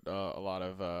really put a lot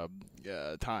of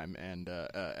time and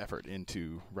effort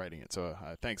into writing it. So,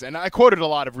 thanks. And I quoted a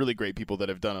lot of really great people that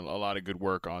have done a lot of good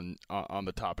work on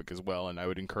the topic as well. And I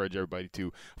would encourage everybody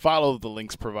to follow the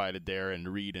links provided there and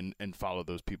read and follow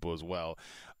those people as well.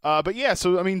 But yeah,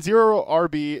 so I mean, 0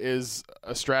 RB is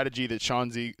a strategy that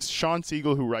Sean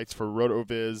Siegel, who writes for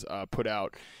RotoViz, put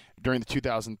out during the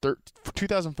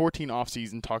 2014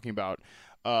 offseason, talking about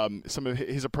some of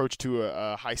his approach to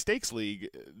a high-stakes league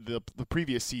the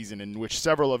previous season, in which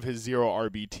several of his 0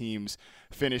 RB teams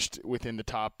finished within the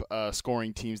top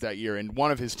scoring teams that year, and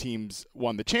one of his teams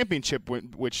won the championship,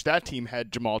 which that team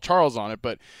had Jamal Charles on it,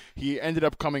 but he ended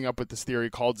up coming up with this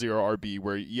theory called 0 RB,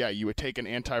 where, you would take an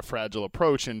anti-fragile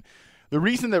approach, and the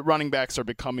reason that running backs are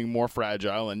becoming more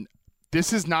fragile, and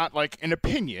this is not like an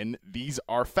opinion, these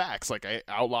are facts, like I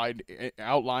outlined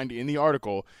in the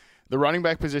article. The running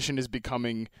back position is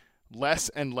becoming less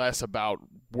and less about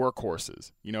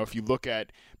workhorses. You know, if you look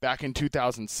at back in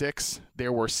 2006,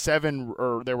 there were seven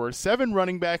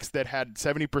running backs that had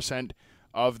 70%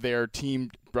 of their team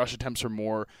rush attempts or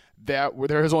more.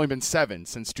 There has only been 7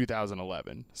 since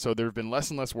 2011. So there have been less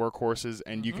and less workhorses,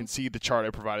 and you can see the chart I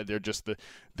provided there, just the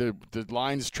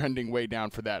lines trending way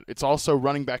down for that. It's also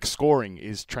running back scoring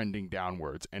is trending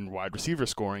downwards, and wide receiver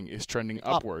scoring is trending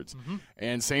upwards.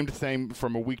 And same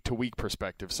from a week-to-week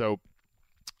perspective. So,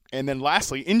 and then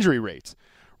lastly, injury rates.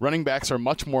 Running backs are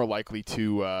much more likely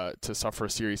to suffer a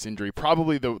serious injury.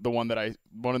 Probably one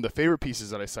of the favorite pieces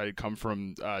that I cited come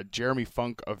from Jeremy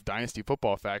Funk of Dynasty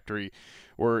Football Factory,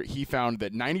 where he found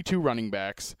that 92 running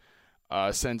backs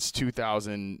since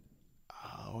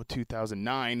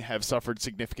 2009 have suffered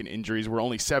significant injuries, where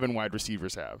only 7 wide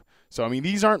receivers have. So I mean,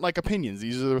 these aren't like opinions;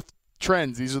 these are the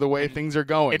trends. These are the way things are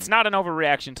going. It's not an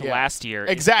overreaction to last year.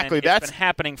 Exactly. It's been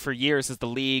happening for years as the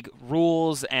league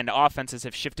rules and offenses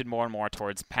have shifted more and more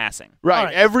towards passing.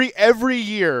 Right. Every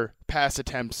year, pass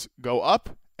attempts go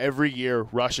up. Every year,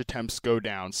 rush attempts go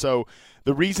down. So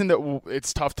the reason that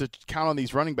it's tough to count on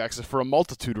these running backs is for a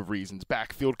multitude of reasons.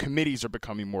 Backfield committees are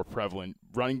becoming more prevalent.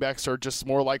 Running backs are just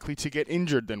more likely to get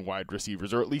injured than wide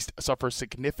receivers, or at least suffer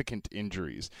significant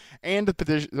injuries. And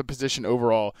the position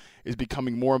overall is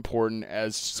becoming more important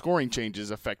as scoring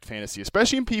changes affect fantasy,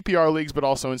 especially in PPR leagues, but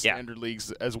also in standard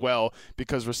leagues as well,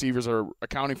 because receivers are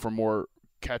accounting for more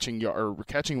catching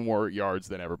more yards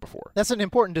than ever before. That's an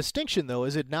important distinction, though,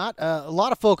 is it not? A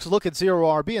lot of folks look at zero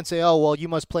RB and say, oh, well, you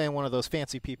must play in one of those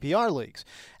fancy PPR leagues.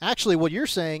 Actually, what you're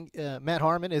saying, Matt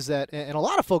Harmon, is that, and a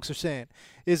lot of folks are saying,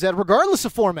 is that regardless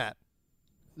of format,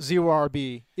 zero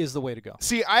RB is the way to go.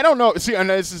 See, I don't know. See, and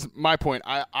this is my point.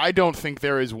 I don't think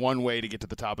there is one way to get to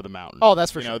the top of the mountain. Oh,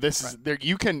 that's for sure. You know, this is there.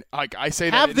 You can, like I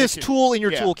say, have this tool in your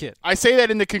toolkit. I say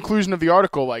that in the conclusion of the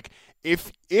article. Like,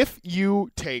 if you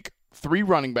take 3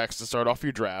 running backs to start off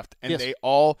your draft, and they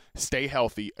all stay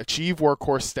healthy, achieve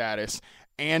workhorse status,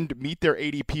 and meet their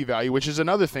ADP value, which is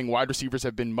another thing. Wide receivers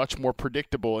have been much more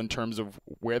predictable in terms of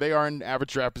where they are in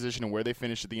average draft position and where they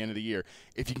finish at the end of the year.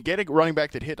 If you can get a running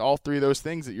back that hit all 3 of those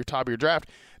things at your top of your draft,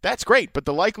 that's great. But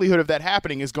the likelihood of that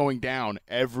happening is going down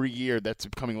every year. That's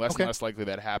becoming less and less likely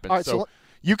that happens. Right, so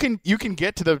you can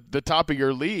get to the top of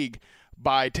your league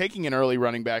by taking an early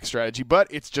running back strategy, but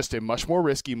it's just a much more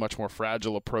risky, much more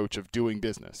fragile approach of doing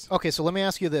business. Okay, so let me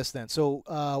ask you this then. So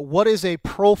what is a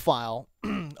profile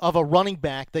of a running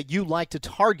back that you like to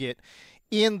target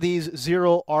in these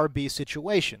zero RB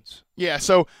situations? Yeah,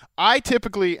 so I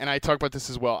typically, and I talk about this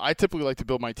as well, I typically like to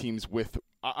build my teams with,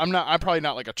 I'm probably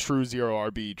not like a true zero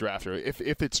RB drafter.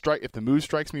 If the move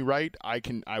strikes me right, I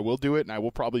will do it, and I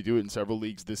will probably do it in several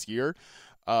leagues this year.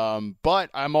 But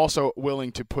I'm also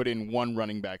willing to put in one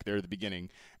running back there at the beginning,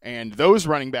 and those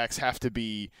running backs have to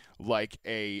be like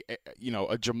a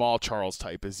Jamal Charles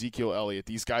type, Ezekiel Elliott.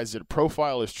 These guys that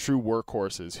profile as true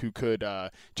workhorses who could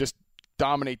just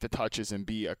dominate the touches and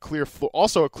be a clear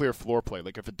floor play.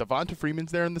 Like if a Devonta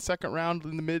Freeman's there in the second round,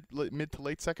 in the mid to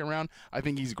late second round, I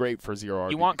think he's great for zero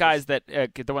RB. You want guys that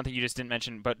the one thing you just didn't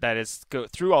mention, but that is go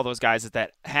through all those guys is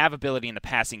that have ability in the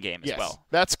passing game as well.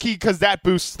 That's key because that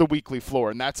boosts the weekly floor,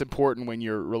 and that's important when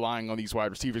you're relying on these wide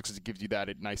receivers because it gives you that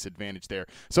nice advantage there.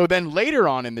 So then later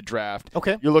on in the draft,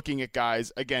 you're looking at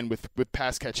guys again with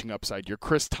pass catching upside. Your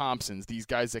Chris Thompsons, these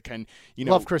guys that can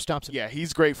love Chris Thompson. Yeah,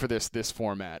 he's great for this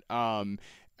format.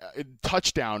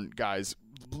 Touchdown guys.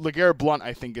 LeGarrette Blount,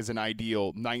 I think, is an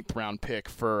ideal 9th round pick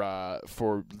for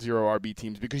zero RB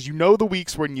teams because you know the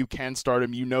weeks when you can start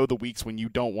him, you know the weeks when you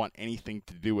don't want anything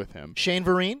to do with him. Shane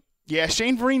Vereen? Yeah,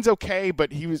 Shane Vereen's okay,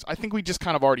 but I think we just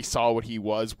kind of already saw what he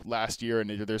was last year, and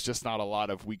there's just not a lot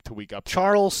of week-to-week upside.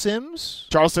 Charles Sims?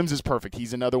 Charles Sims is perfect.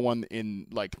 He's another one in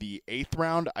like the 8th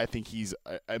round. I think he's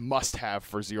a must-have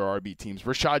for zero RB teams.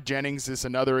 Rashad Jennings is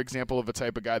another example of a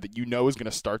type of guy that you know is going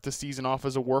to start the season off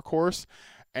as a workhorse,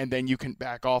 and then you can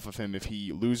back off of him if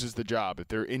he loses the job, if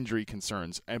there are injury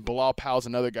concerns. And Bilal Powell's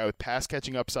another guy with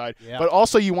pass-catching upside. Yeah. But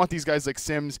also you want these guys like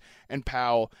Sims and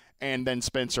Powell and then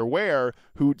Spencer Ware,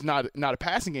 who's not a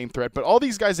passing game threat, but all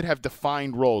these guys that have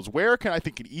defined roles. Ware I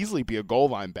think could easily be a goal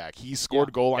line back. He's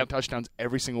scored goal line touchdowns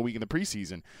every single week in the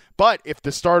preseason. But if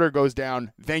the starter goes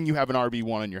down, then you have an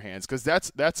RB1 in your hands because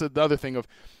that's another thing of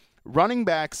running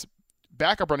backs.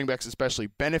 Backup running backs especially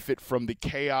benefit from the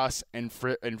chaos and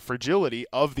fragility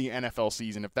of the NFL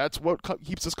season. If that's what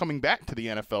keeps us coming back to the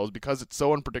NFL is because it's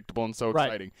so unpredictable and so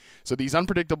exciting. So these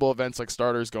unpredictable events like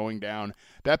starters going down,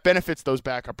 that benefits those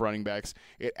backup running backs.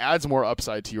 It adds more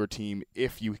upside to your team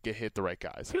if you hit the right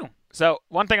guys. So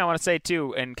one thing I want to say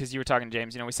too, and because you were talking,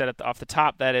 James, we said off the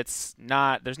top that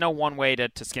there's no one way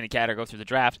to skin a cat or go through the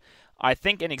draft. I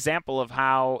think an example of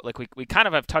how, like we kind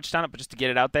of have touched on it, but just to get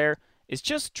it out there, is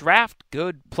just draft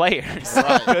good players,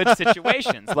 good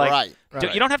situations. Like,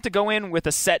 you don't have to go in with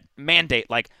a set mandate,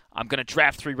 like, I'm going to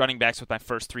draft 3 running backs with my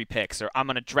first 3 picks, or I'm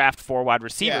going to draft 4 wide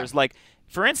receivers. Like,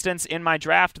 for instance, in my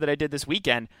draft that I did this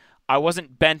weekend, I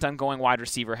wasn't bent on going wide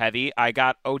receiver heavy. I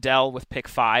got Odell with pick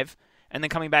 5. And then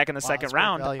coming back in the second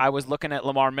round, I was looking at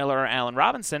Lamar Miller or Allen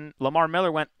Robinson. Lamar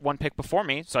Miller went 1 pick before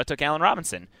me, so I took Allen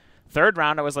Robinson. Third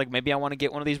round, I was like, maybe I want to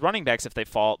get one of these running backs if they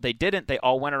fall. They didn't. They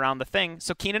all went around the thing.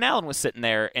 So Keenan Allen was sitting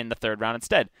there in the third round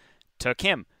instead. Took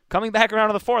him. Coming back around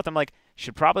to the fourth, I'm like,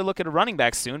 should probably look at a running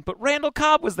back soon. But Randall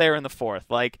Cobb was there in the fourth.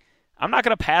 Like, I'm not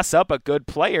going to pass up a good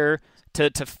player to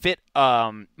fit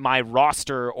my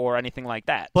roster or anything like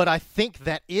that. But I think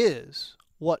that is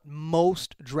what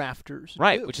most drafters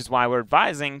do. Which is why we're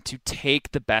advising to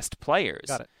take the best players.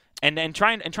 Got it. And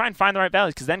try and find the right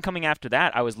values, because then coming after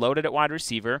that, I was loaded at wide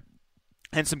receiver,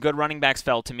 and some good running backs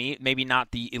fell to me. Maybe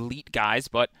not the elite guys,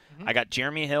 but I got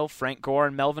Jeremy Hill, Frank Gore,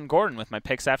 and Melvin Gordon with my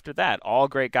picks after that. All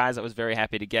great guys I was very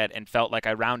happy to get, and felt like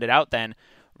I rounded out then,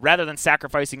 rather than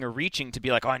sacrificing or reaching to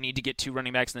be like, I need to get 2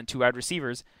 running backs and then 2 wide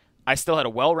receivers. I still had a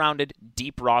well-rounded,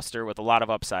 deep roster with a lot of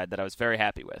upside that I was very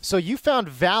happy with. So you found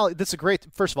value. This is a great,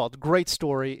 first of all, great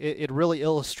story. It really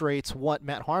illustrates what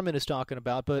Matt Harmon is talking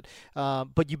about. But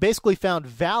you basically found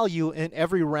value in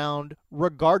every round,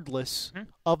 regardless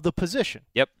of the position.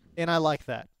 Yep. And I like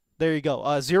that. There you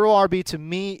go. Zero RB to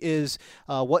me is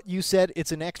what you said.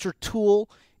 It's an extra tool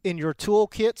in your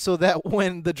toolkit so that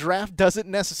when the draft doesn't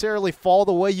necessarily fall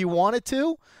the way you want it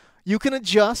to, you can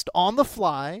adjust on the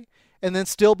fly and then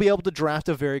still be able to draft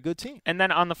a very good team. And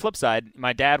then on the flip side,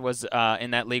 my dad was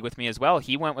in that league with me as well.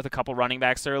 He went with a couple running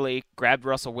backs early, grabbed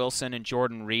Russell Wilson and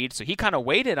Jordan Reed, so he kind of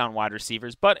waited on wide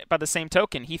receivers. But by the same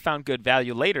token, he found good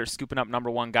value later, scooping up number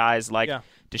 1 guys like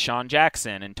Deshaun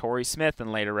Jackson and Torrey Smith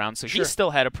in later rounds. So he still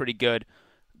had a pretty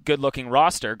good-looking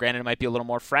roster. Granted, it might be a little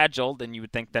more fragile than you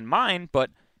would think than mine,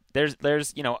 but there's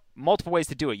multiple ways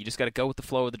to do it. You just got to go with the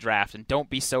flow of the draft and don't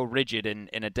be so rigid in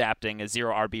adapting a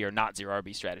 0 RB or not 0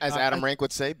 RB strategy. As Adam Rank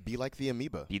would say, be like the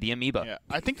amoeba. Be the amoeba. Yeah,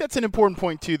 I think that's an important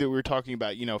point too that we were talking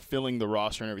about, filling the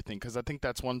roster and everything, because I think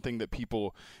that's one thing that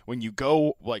people, when you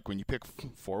pick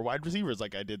 4 wide receivers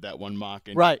like I did that one mock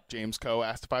and James Coe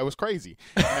asked if I was crazy.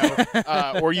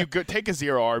 Or you take a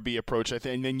 0 RB approach, I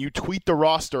think, and then you tweet the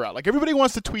roster out. Like everybody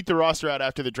wants to tweet the roster out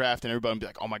after the draft and everybody will be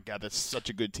like, oh my God, that's such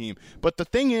a good team. But the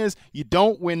thing is, you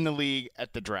don't win the league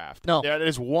at the draft. No. That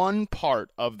is one part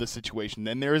of the situation.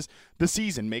 Then there's the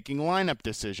season, making lineup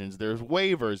decisions. There's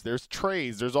waivers. There's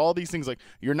trades. There's all these things. Like,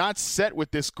 you're not set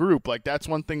with this group. Like, that's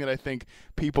one thing that I think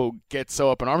people get so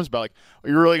up in arms about. Like,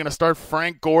 are you really going to start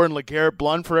Frank Gore and LeGarrette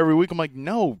Blount for every week? I'm like,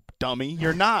 no, dummy,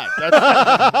 you're not.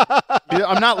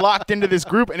 I'm not locked into this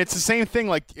group, and it's the same thing.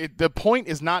 Like, the point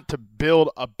is not to build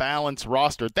a balanced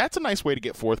roster. That's a nice way to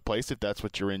get 4th place if that's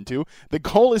what you're into. The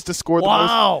goal is to score the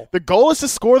most. The goal is to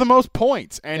score the most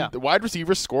points, and the wide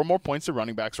receivers score more points than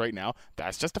running backs right now.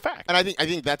 That's just a fact. And I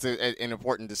think that's an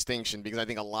important distinction, because I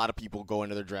think a lot of people go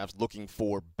into their drafts looking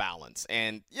for balance.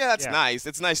 And that's nice.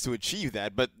 It's nice to achieve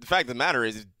that, but the fact of the matter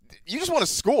is, you just want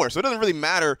to score, so it doesn't really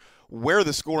matter where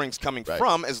the scoring's coming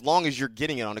from, as long as you're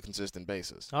getting it on a consistent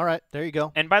basis. All right, there you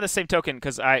go. And by the same token,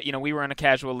 because we were in a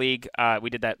casual league, we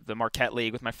did the Marquette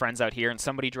League with my friends out here, and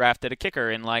somebody drafted a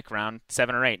kicker in like round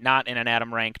 7 or 8, not in an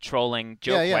Adam Rank trolling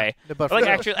joke way, but like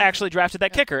actually drafted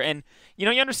that kicker. And you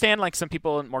understand, like, some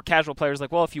people, more casual players,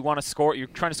 like, well, if you want to score, you're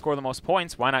trying to score the most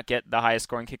points, why not get the highest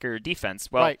scoring kicker or defense?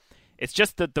 Well, it's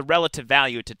just the relative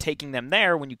value to taking them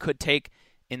there when you could take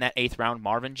in that 8th round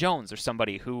Marvin Jones or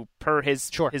somebody who, per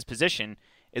his position,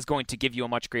 is going to give you a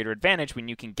much greater advantage when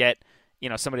you can get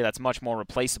somebody that's much more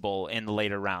replaceable in the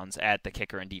later rounds at the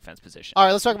kicker and defense position. All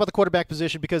right, let's talk about the quarterback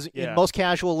position, because in most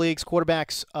casual leagues,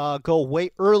 quarterbacks go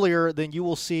way earlier than you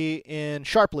will see in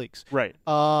sharp leagues. Right.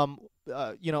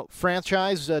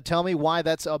 Franchise, tell me why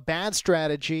that's a bad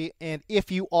strategy, and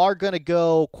if you are going to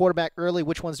go quarterback early,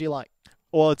 which ones do you like?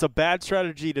 Well, it's a bad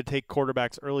strategy to take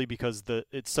quarterbacks early because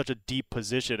it's such a deep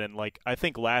position, and I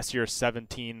think last year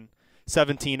 17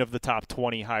 of the top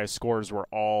 20 highest scores were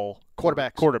all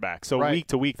quarterbacks. So week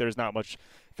to week, there's not much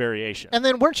variation. And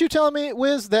then weren't you telling me,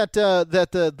 Wiz, that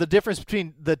the difference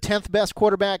between the 10th best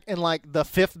quarterback and the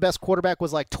 5th best quarterback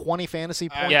was 20 fantasy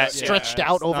points stretched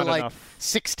out over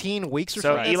 16 weeks or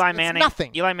something? So Eli Manning,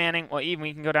 nothing. Eli Manning. Well, even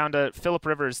we can go down to Phillip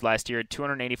Rivers last year.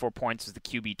 284 points was the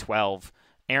QB 12.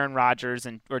 Aaron Rodgers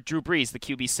or Drew Brees, the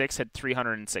QB6, had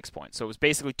 306 points. So it was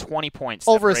basically 20 points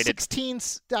over 16.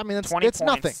 I mean, it's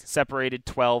nothing. Separated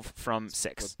 12 from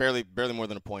 6. So barely more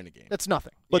than a point a game. That's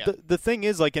nothing. But the thing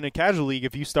is, in a casual league,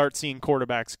 if you start seeing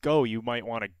quarterbacks go, you might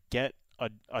want to get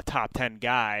a top 10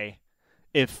 guy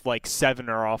if like 7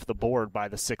 are off the board by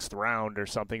the 6th round or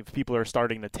something. If people are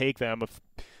starting to take them,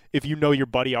 if you know your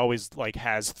buddy always like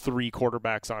has 3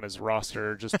 quarterbacks on his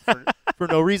roster just for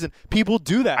no reason, people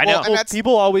do that. I know. Well,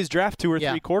 people always draft 2 or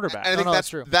 3 quarterbacks. And I think that's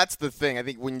true. That's the thing. I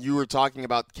think when you were talking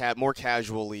about more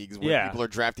casual leagues where people are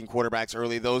drafting quarterbacks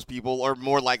early, those people are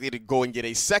more likely to go and get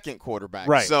a second quarterback.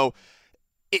 Right. So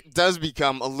it does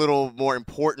become a little more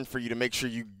important for you to make sure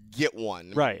you get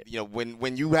one. Right. You know,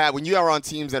 when you are on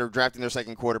teams that are drafting their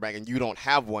second quarterback and you don't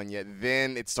have one yet,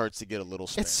 then it starts to get a little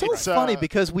strange. It's so funny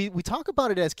because we talk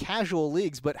about it as casual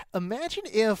leagues, but imagine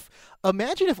if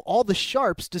all the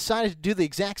sharps decided to do the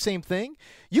exact same thing.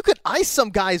 You could ice some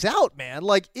guys out, man.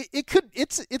 Like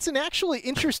it's an actually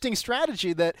interesting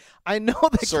strategy that I know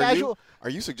that so casual. Are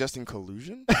you suggesting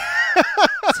collusion?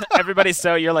 Everybody's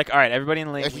you're like, all right, everybody in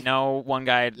the league, we know one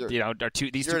guy,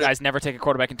 these two guys never take a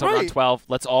quarterback until round 12.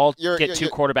 Let's all get 2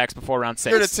 quarterbacks before round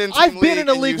 6. You're in a 10-team I've been in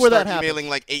a league where that happens. Emailing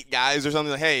like 8 guys or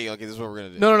something like, hey, okay, this is what we're gonna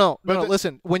do. No.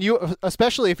 Listen, when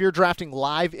especially if you're drafting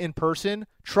live in person,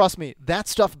 trust me, that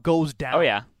stuff goes down. Oh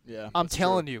yeah. Yeah, I'm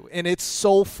telling you, and it's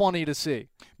so funny to see.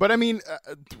 But I mean,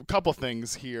 a couple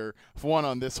things here. For one,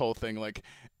 on this whole thing, like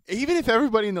even if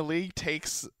everybody in the league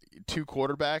takes 2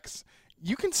 quarterbacks,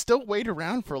 you can still wait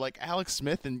around for like Alex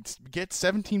Smith and get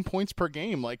 17 points per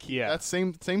game. Like that's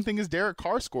same thing as Derek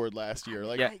Carr scored last year.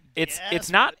 Like it's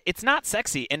not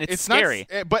sexy and it's scary.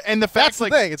 The fact that's the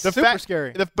thing. It's super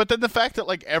scary. But then the fact that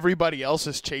like everybody else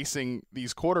is chasing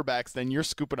these quarterbacks, then you're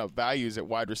scooping up values at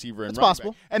wide receiver and it's running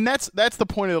possible. back. And that's the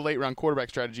point of the late round quarterback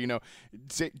strategy. You know,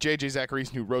 J.J.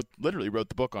 Zachariason, who literally wrote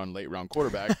the book on late round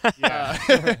quarterback,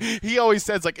 he always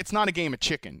says like it's not a game of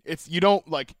chicken. You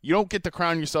don't get to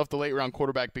crown yourself the late round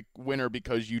quarterback winner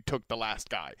because you took the last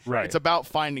guy. Right. It's about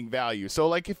finding value. So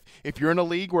like if you're in a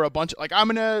league where I'm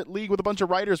in a league with a bunch of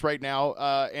writers right now,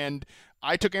 and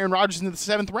I took Aaron Rodgers in the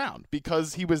 7th round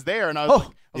because he was there, and I was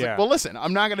like, well, listen,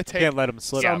 I'm not going to take Can't let him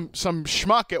slip. some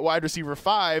schmuck at wide receiver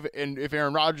 5, and if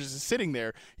Aaron Rodgers is sitting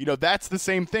there, that's the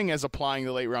same thing as applying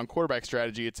the late round quarterback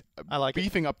strategy. It's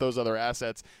beefing up those other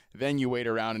assets. Then you wait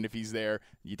around, and if he's there,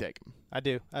 you take him. I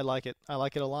do. I like it. I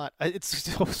like it a lot. It's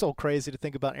so crazy to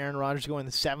think about Aaron Rodgers going in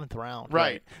the 7th round.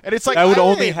 Right. And it's like that would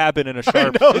only happen in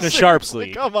a sharps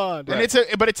league. Come on. Right. And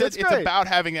it's about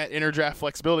having that interdraft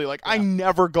flexibility. Like I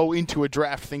never go into a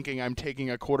draft thinking I'm taking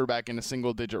a quarterback in a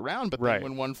single digit round, but then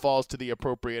when one falls to the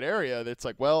appropriate area, it's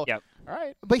like, well, all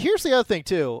right. But here's the other thing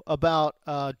too about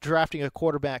drafting a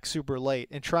quarterback super late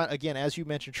and again, as you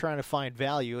mentioned, trying to find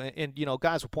value. And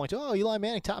guys will point to, Eli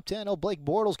Manning top 10. Blake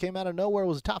Bortles came out of nowhere,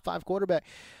 was a top 5 quarterback.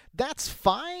 That's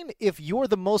fine if you're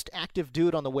the most active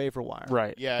dude on the waiver wire.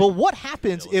 Right. Yeah. But what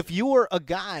happens if you're a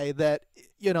guy that,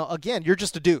 again, you're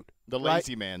just a dude? The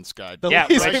lazy man's guide. You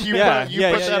put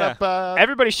that up.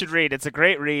 Everybody should read. It's a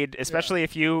great read, especially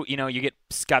if you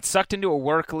got sucked into a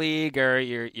work league or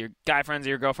your guy friends or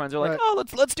your girlfriends are like,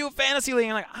 let's do a fantasy league. And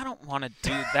you're like, I don't want to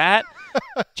do that.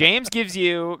 James gives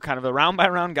you kind of a round by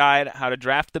round guide how to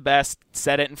draft the best,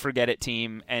 set it and forget it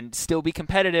team, and still be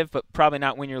competitive, but probably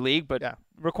not win your league, but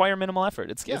require minimal effort.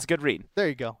 It's a good read. There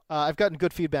you go. I've gotten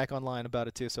good feedback online about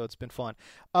it too, so it's been fun.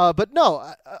 But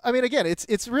no, I mean, again,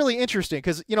 it's really interesting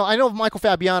because I know Michael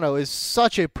Fabiano is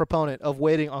such a proponent of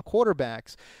waiting on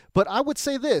quarterbacks, but I would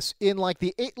say this: in like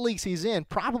the 8 leagues he's in,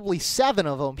 probably 7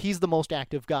 of them he's the most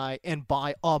active guy, and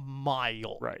by a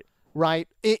mile. Right.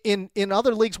 In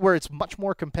other leagues where it's much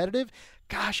more competitive,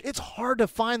 gosh, it's hard to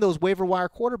find those waiver wire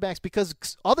quarterbacks because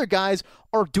other guys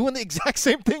are doing the exact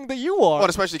same thing that you are. Well,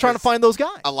 especially trying to find those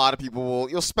guys. A lot of people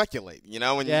you'll speculate,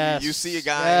 and you see a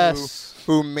guy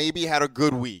who maybe had a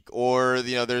good week, or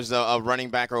there's a running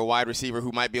back or a wide receiver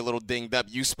who might be a little dinged up.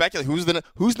 You speculate who's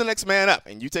the next man up,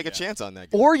 and you take a chance on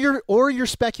that guy. Or you're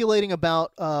speculating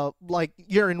about like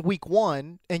you're in week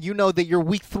 1 and you know that your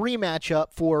week 3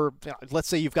 matchup for let's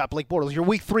say you've got Blake Bortles. Your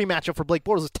week 3 matchup for Blake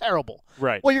Bortles is terrible.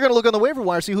 Right. Well, you're going to look on the waiver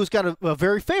wire, see who's got a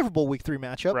very favorable week 3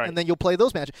 matchup, and then you'll play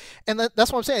those matchups. And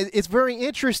that's what I'm saying. It's very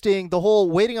interesting, the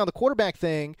whole waiting on the quarterback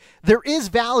thing. There is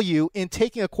value in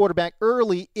taking a quarterback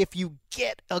early if you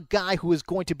get a guy who is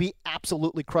going to be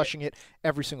absolutely crushing it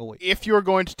every single week. If you're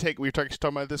going to take, we were talking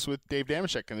about this with Dave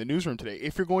Damashek in the newsroom today,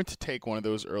 if you're going to take one of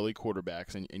those early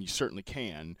quarterbacks, and you certainly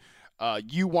can,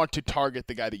 you want to target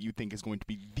the guy that you think is going to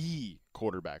be the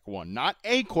quarterback one, not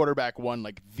a quarterback one,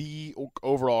 like the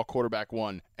overall quarterback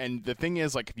one. And the thing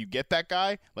is, like, if you get that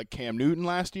guy, like Cam Newton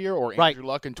last year or Andrew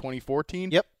Luck in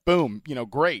 2014, boom,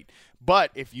 great.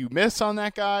 But if you miss on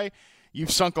that guy,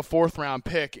 you've sunk a 4th round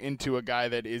pick into a guy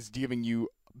that is giving you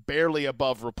barely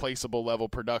above replaceable level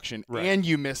production, and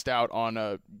you missed out on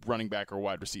a running back or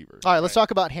wide receiver. All right, let's talk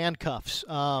about handcuffs.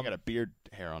 I got a beard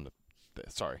hair on the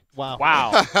Sorry. Wow.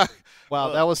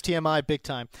 Wow. That was TMI big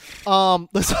time.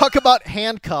 Let's talk about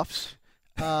handcuffs.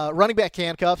 Running back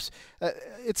handcuffs.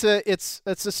 It's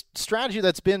a strategy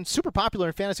that's been super popular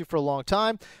in fantasy for a long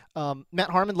time. Matt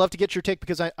Harmon, love to get your take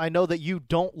because I know that you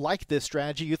don't like this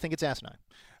strategy. You think it's asinine.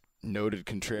 Noted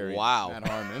contrarian. Wow. Matt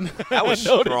Harmon. That was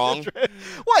strong.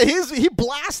 Why? He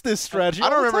blasts this strategy. I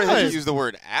don't remember that he used the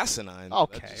word asinine.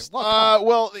 Okay.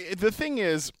 Well, the thing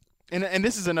is, and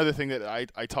this is another thing that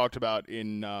I talked about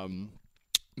in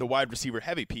the wide receiver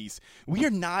heavy piece, we are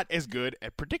not as good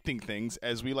at predicting things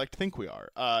as we like to think we are.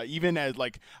 Even as,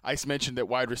 like, I mentioned that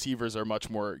wide receivers are much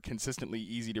more consistently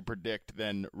easy to predict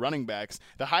than running backs.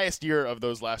 The highest year of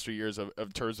those last 3 years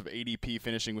of terms of ADP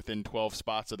finishing within 12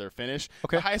 spots of their finish,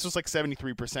 the highest was like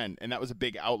 73%, and that was a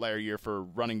big outlier year for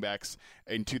running backs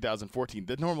in 2014.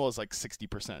 The normal is like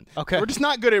 60%. Okay. We're just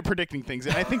not good at predicting things,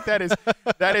 and I think that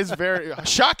is very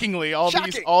shockingly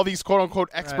all these quote unquote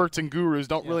experts and gurus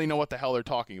don't really know what the hell they're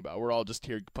talking about. We're all just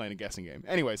here playing a guessing game.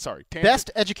 Anyway, sorry.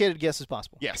 Best educated guess as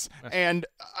possible. Yes. And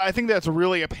I think that's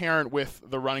really apparent with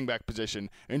the running back position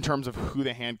in terms of who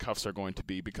the handcuffs are going to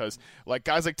be, because like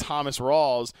guys like Thomas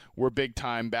Rawls were big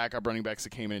time backup running backs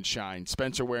that came in and shined.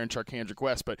 Spencer Ware and Charkandrick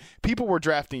West, but people were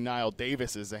drafting Niall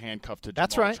Davis as a handcuff to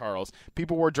Jamal Charles.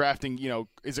 People were drafting,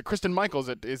 is it Kristen Michaels?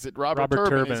 Is it Robert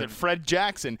Turbin? Is it Fred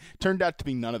Jackson? Turned out to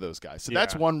be none of those guys. So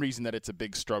that's one reason that it's a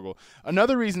big struggle.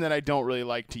 Another reason that I don't really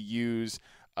like to use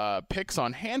picks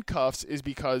on handcuffs is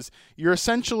because you're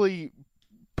essentially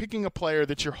picking a player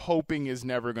that you're hoping is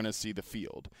never going to see the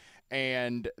field.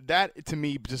 And that, to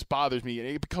me, just bothers me. And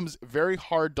it becomes very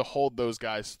hard to hold those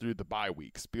guys through the bye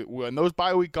weeks. When those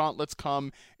bye week gauntlets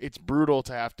come, it's brutal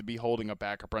to have to be holding a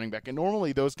backup running back. And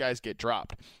normally those guys get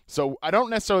dropped. So I don't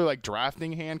necessarily like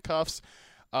drafting handcuffs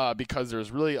because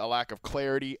there's really a lack of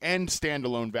clarity and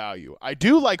standalone value. I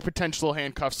do like potential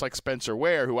handcuffs like Spencer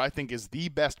Ware, who I think is the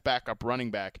best backup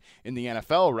running back in the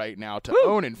NFL right now to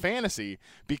own in fantasy,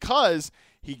 because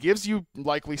he gives you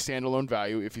likely standalone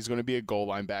value if he's going to be a goal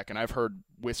line back, and I've heard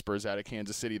whispers out of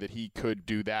Kansas City that he could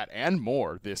do that and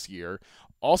more this year.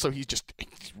 Also, he's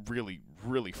really,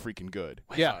 really freaking good.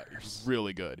 Yeah. He's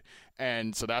really good.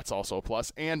 And so that's also a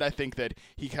plus. And I think that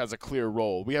he has a clear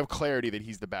role. We have clarity that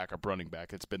he's the backup running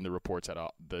back. It's been the reports at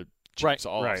the Chiefs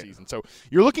all season. So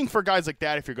you're looking for guys like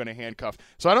that if you're going to handcuff.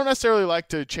 So I don't necessarily like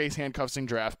to chase handcuffs in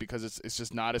draft because it's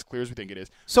just not as clear as we think it is.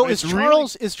 So is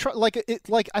Charles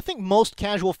I think most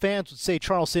casual fans would say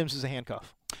Charles Sims is a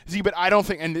handcuff. See, but I don't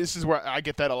think, and this is where I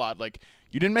get that a lot. Like,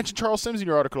 you didn't mention Charles Sims in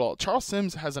your article at all. Charles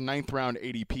Sims has a 9th round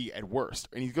ADP at worst,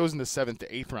 and he goes in the 7th to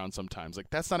 8th round sometimes. Like,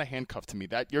 that's not a handcuff to me.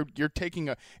 That you're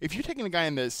taking if you're taking a guy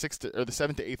in the 6th or the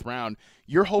 7th to 8th round,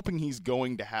 you're hoping he's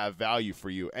going to have value for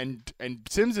you. And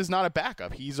Sims is not a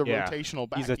backup. He's a rotational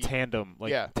back. He's a tandem.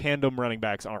 Tandem running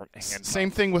backs aren't handcuffs.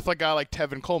 Same thing with a guy like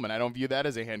Tevin Coleman. I don't view that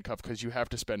as a handcuff because you have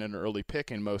to spend an early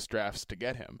pick in most drafts to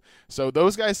get him. So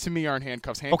those guys to me aren't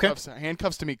handcuffs.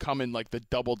 Handcuffs to me come in like the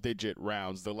double-digit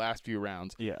rounds, the last few rounds.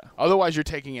 Yeah. Otherwise, you're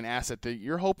taking an asset that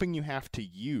you're hoping you have to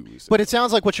use. But it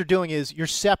sounds like what you're doing is you're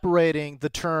separating the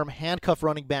term handcuff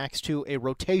running backs to a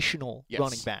rotational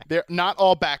running back. Not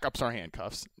all backups are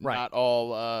handcuffs. Right. Not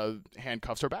all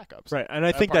handcuffs are backups. Right, and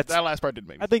I think that last part didn't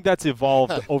make sense. I think that's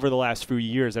evolved over the last few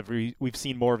years. We've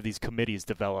seen more of these committees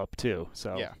develop too.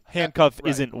 So handcuff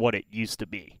isn't what it used to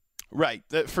be. Right,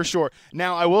 for sure.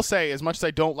 Now, I will say, as much as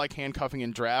I don't like handcuffing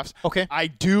in drafts, I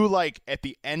do like at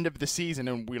the end of the season,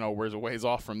 and we're a ways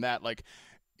off from that, like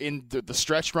in the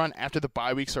stretch run after the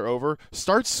bye weeks are over,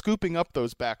 start scooping up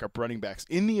those backup running backs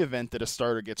in the event that a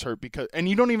starter gets hurt, and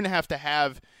you don't even have to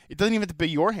have – it doesn't even have to be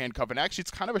your handcuff. And actually,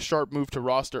 it's kind of a sharp move to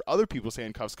roster other people's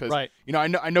handcuffs because,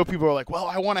 I know people are like, well,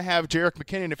 I want to have Jerick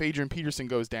McKinnon if Adrian Peterson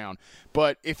goes down.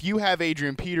 But if you have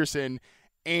Adrian Peterson –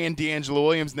 and D'Angelo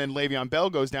Williams, and then Le'Veon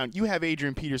Bell goes down, you have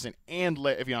Adrian Peterson and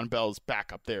Le'Veon Bell's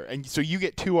back up there. And so you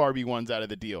get 2 RB1s out of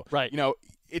the deal. Right.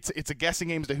 It's a guessing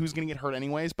game as to who's going to get hurt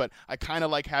anyways, but I kind of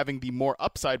like having the more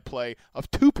upside play of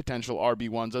 2 potential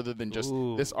RB1s other than just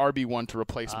this RB1 to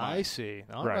replace mine. I see.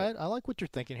 All right. I like what you're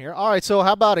thinking here. All right, so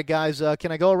how about it, guys?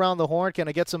 Can I go around the horn? Can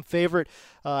I get some favorite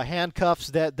handcuffs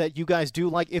that you guys do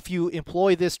like? If you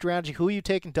employ this strategy, who are you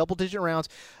taking double-digit rounds?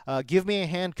 Give me a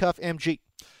handcuff, MG.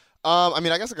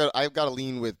 I guess I've got to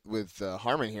lean with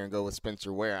Harmon here and go with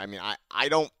Spencer Ware. I mean, I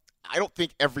don't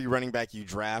think every running back you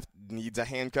draft needs a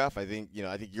handcuff. I think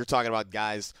you're talking about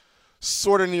guys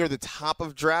sort of near the top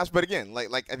of drafts, but again,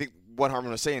 like I think what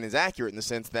Harmon was saying is accurate in the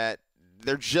sense that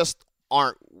there just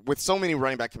aren't, with so many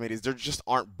running back committees, there just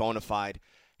aren't bona fide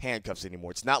handcuffs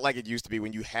anymore. It's not like it used to be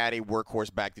when you had a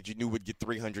workhorse back that you knew would get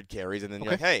 300 carries, and then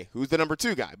you're like, hey, who's the number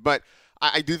 2 guy? But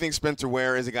I do think Spencer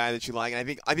Ware is a guy that you like,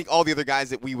 and I think all the other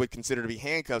guys that we would consider to be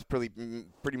handcuffs pretty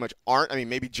much aren't. I mean,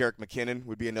 maybe Jerick McKinnon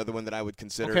would be another one that I would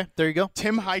consider. Okay, there you go.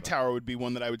 Tim Hightower would be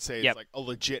one that I would say is like a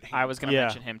legit handcuff. I was going to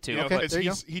mention him too.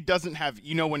 He doesn't have,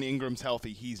 when Ingram's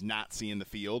healthy, he's not seeing the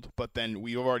field. But then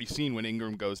we've already seen when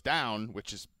Ingram goes down,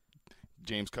 which is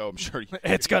James Coe, I'm sure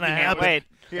it's going to happen. Wait.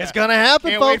 Yeah. It's going to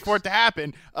happen, Can't folks. wait for it to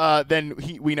happen. Then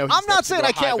we know. I'm not saying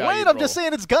I can't wait. I'm just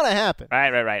saying it's going to happen.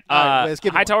 Right.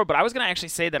 Hightower, but I was going to actually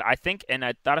say that I think, and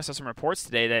I thought I saw some reports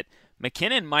today that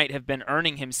McKinnon might have been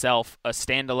earning himself a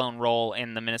standalone role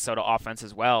in the Minnesota offense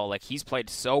as well. Like, he's played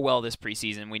so well this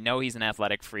preseason. We know he's an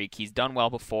athletic freak. He's done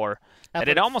well before. That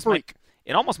it almost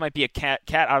might be a cat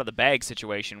out of the bag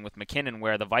situation with McKinnon,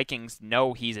 where the Vikings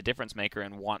know he's a difference maker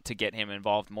and want to get him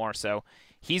involved more. So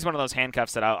he's one of those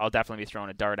handcuffs that I'll definitely be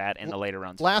throwing a dart at in the later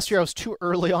rounds. Last year I was too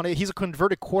early on it. He's a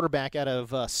converted quarterback out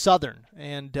of Southern,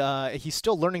 and he's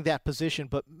still learning that position.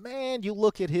 But, man, you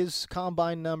look at his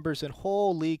combine numbers, and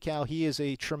holy cow, he is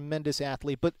a tremendous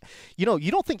athlete. But, you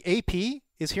don't think AP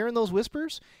is hearing those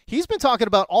whispers? He's been talking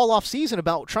about all offseason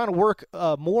about trying to work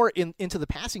more into the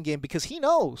passing game because he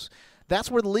knows that's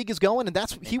where the league is going, and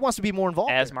he wants to be more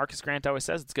involved. As Marcus Grant always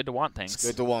says, it's good to want things. It's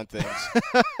good to want things.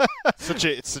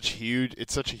 It's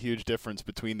such a huge difference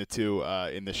between the two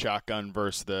in the shotgun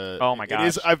versus the. Oh my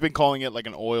gosh! I've been calling it like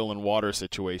an oil and water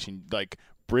situation. Like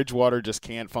Bridgewater just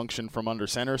can't function from under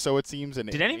center, so it seems,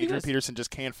 and Adrian Peterson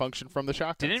just can't function from the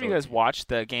shotgun. Did any of you guys watch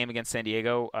the game against San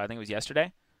Diego? I think it was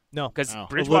yesterday. No, because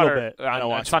Bridgewater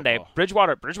on Sunday,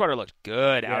 Bridgewater looked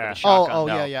good out of the shotgun.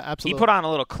 Yeah, absolutely. He put on a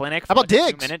little clinic. How about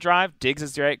Diggs? 2-minute drive. Diggs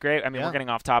is great. I mean, we're getting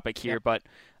off topic here, but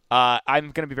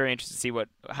I'm going to be very interested to see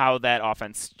how that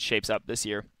offense shapes up this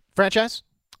year. Franchise?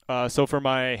 So for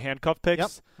my handcuff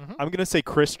picks, I'm going to say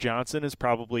Chris Johnson is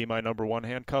probably my number 1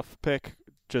 handcuff pick,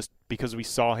 just because we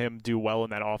saw him do well in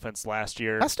that offense last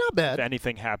year. That's not bad. If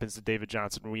anything happens to David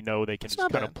Johnson, we know they can just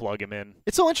kind of plug him in.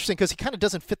 It's so interesting because he kind of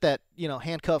doesn't fit that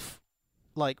handcuff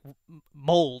like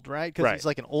mold, right? Because he's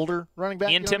like an older running back.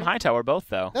 He and Tim Hightower both,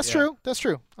 though. That's true.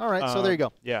 All right, so there you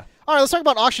go. Yeah. All right, let's talk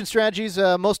about auction strategies.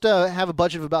 Most have a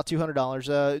budget of about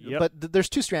 $200, but there's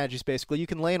 2 strategies basically. You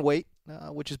can lay in wait,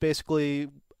 which is basically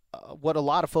what a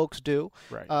lot of folks do.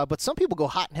 Right. But some people go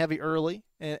hot and heavy early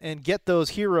and get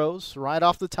those heroes right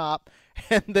off the top,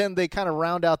 and then they kind of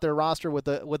round out their roster with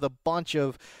a bunch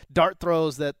of dart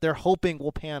throws that they're hoping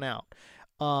will pan out.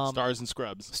 Stars and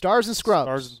scrubs. Studs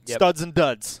and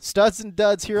duds. Studs and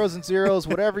duds, heroes and zeros,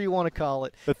 whatever you want to call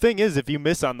it. The thing is, if you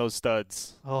miss on those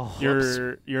studs,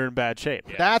 you're in bad shape.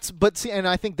 Yeah. And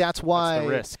I think that's why that's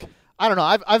the risk. I don't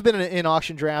know. I've been in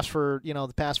auction drafts for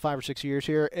the past 5 or 6 years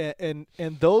here, and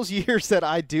those years that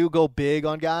I do go big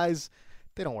on guys,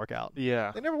 they don't work out.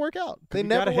 Yeah, they never work out. They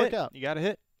never work out. You got to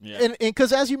hit. Yeah. And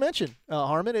because as you mentioned,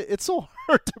 Harmon, it's so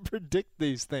hard to predict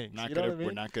these things.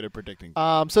 We're not good at predicting.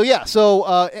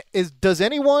 Does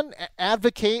anyone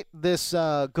advocate this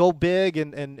go big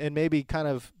and maybe kind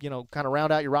of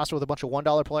round out your roster with a bunch of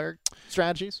 $1 player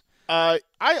strategies? I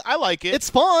like it. It's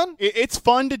fun. It's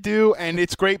fun to do, and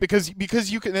it's great because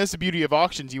you can. That's the beauty of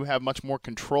auctions. You have much more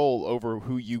control over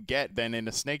who you get than in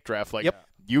a snake draft.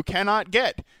 You cannot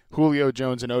get Julio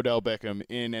Jones and Odell Beckham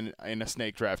in a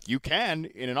snake draft. You can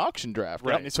in an auction draft,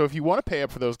 right? And so if you want to pay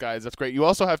up for those guys, that's great. You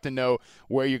also have to know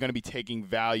where you're going to be taking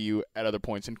value at other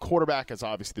points. And quarterback is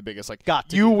obviously the biggest.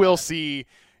 You will see,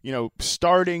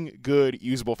 starting good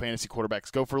usable fantasy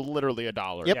quarterbacks go for literally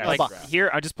 $1. Yep. Yeah,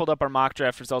 here, I just pulled up our mock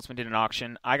draft results we did an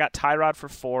auction. I got Tyrod for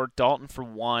 $4, Dalton for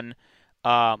 $1.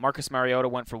 Marcus Mariota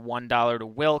went for $1 to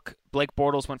Wilk. Blake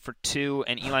Bortles went for $2,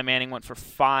 and Eli Manning went for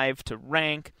 $5 to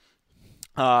Rank.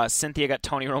 Cynthia got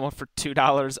Tony Romo for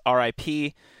 $2,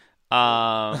 RIP.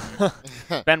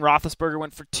 Ben Roethlisberger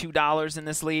went for $2 in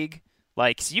this league.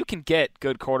 So you can get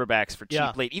good quarterbacks for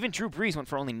cheap late. Even Drew Brees went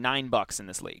for only $9 in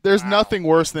this league. There's nothing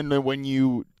worse than when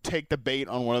you take the bait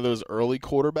on one of those early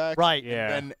quarterbacks. Right.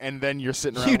 Yeah. And then you're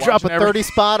sitting around. You drop a 30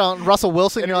 spot on Russell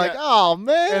Wilson, and you're like, oh,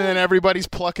 man. And then everybody's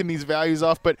plucking these values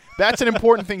off. But that's an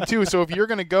important thing, too. So if you're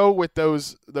going to go with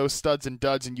those studs and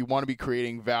duds and you want to be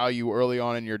creating value early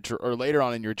on or later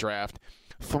on in your draft,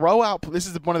 throw out. This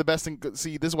is one of the best things.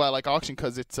 See, this is why I like auction,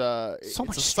 because it's a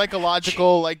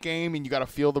psychological game, and you got to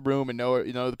feel the room and know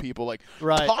the people.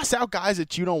 Toss out guys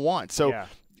that you don't want. So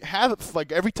have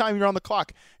like every time you're on the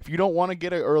clock, if you don't want to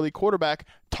get an early quarterback,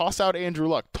 toss out Andrew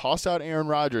Luck, toss out Aaron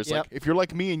Rodgers. Yep. Like if you're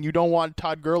like me and you don't want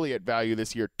Todd Gurley at value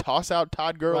this year, toss out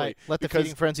Todd Gurley. Right. Let the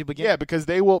feeding frenzy begin. Yeah, because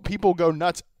people go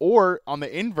nuts. Or on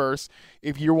the inverse,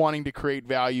 if you're wanting to create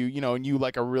value, and you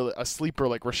like a sleeper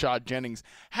like Rashad Jennings,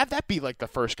 have that be like the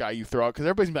first guy you throw out, because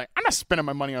everybody's gonna be like, I'm not spending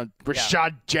my money on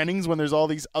Rashad Jennings when there's all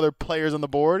these other players on the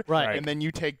board. Right. And then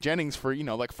you take Jennings for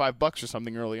like $5 or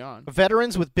something early on.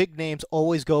 Veterans with big names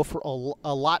always go for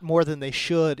a lot more than they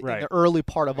should in the early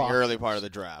part of auction. Early part of the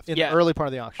draft. In the early part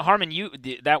of the auction. Harmon,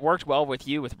 that worked well with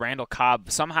you with Randall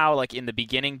Cobb. Somehow, like in the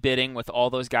beginning bidding with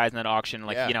all those guys in that auction,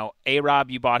 like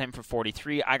A-Rob, you bought him for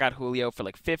 43. I got Julio for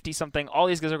like 50 something. All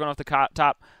these guys are going off the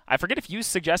top. I forget if you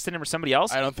suggested him or somebody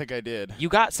else. I don't think I did.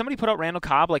 Somebody put out Randall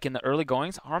Cobb like in the early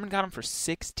goings. Harmon got him for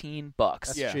 $16.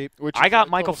 That's cheap. I got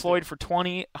Michael Floyd for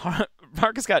 20.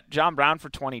 Marcus got John Brown for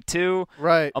 22.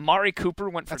 Right. Amari Cooper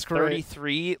went for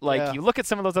 33. Like you look at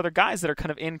some of those other guys that are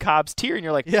kind of in Cobb's tier, and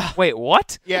you're like, wait,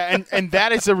 what? Yeah, and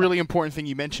that is a really important thing.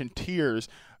 You mentioned tiers.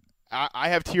 I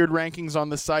have tiered rankings on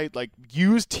the site. Like,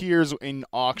 use tiers in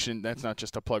auction. That's not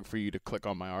just a plug for you to click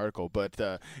on my article, but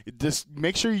just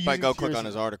make sure you use go click on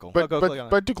his article. But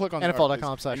do click on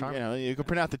NFL.com/Harmon. You can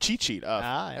print out the cheat sheet.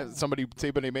 Somebody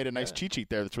made a nice cheat sheet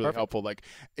there that's really helpful. Like,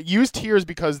 use tiers,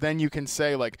 because then you can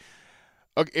say, like,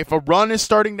 if a run is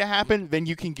starting to happen, then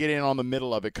you can get in on the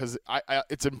middle of it, because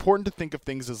it's important to think of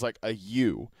things as like a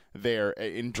U there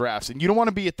in drafts. And you don't want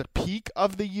to be at the peak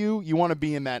of the U. You want to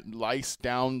be in that nice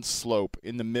down slope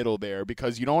in the middle there,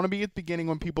 because you don't want to be at the beginning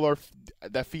when people are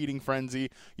that feeding frenzy.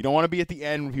 You don't want to be at the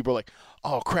end when people are like,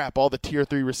 oh, crap, all the tier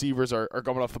 3 receivers are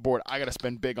going off the board. I got to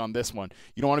spend big on this one.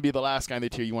 You don't want to be the last guy in the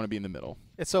tier. You want to be in the middle.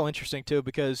 It's so interesting, too,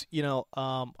 because,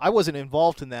 I wasn't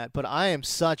involved in that, but I am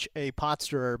such a pot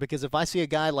stirrer, because if I see a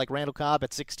guy like Randall Cobb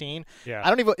at 16,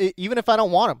 I don't even if I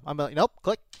don't want him, I'm like, nope,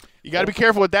 click. You got to be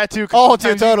careful with that, too. Oh,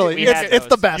 dude, totally. It's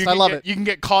the best. I love it. You can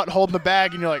get caught holding the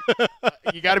bag, and you're like,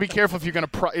 you got to be careful if you're going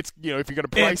to if you're going to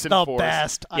price it for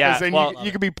us. It's the best. Yeah, then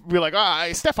you could be like,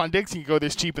 Stephon Diggs can go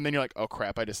this cheap, and then you're like, oh,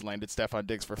 crap, I just landed Stephon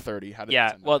Diggs for 30. How did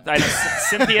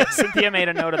Cynthia made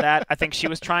a note of that. I think she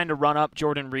was trying to run up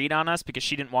Jordan Reed on us because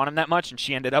she didn't want him that much, and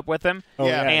she ended up with him. Oh,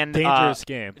 yeah. And dangerous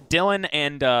game. Dylan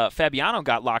and Fabiano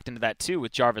got locked into that, too,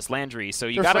 with Jarvis Landry. So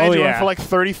you got to for like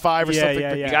 35 or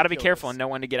something. You got to be careful and know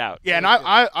when to get out. Yeah, and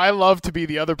I love to be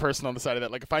the other person on the side of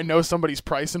that. Like, if I know somebody's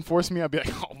price enforcing me, I'll be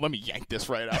like, oh, let me yank this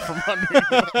right out from under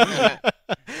me.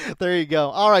 There you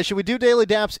go. All right, should we do Daily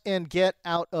Daps and get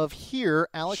out of here?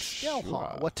 Alex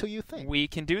Gelhaw, what do you think? We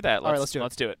can do that. All right, let's do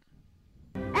it.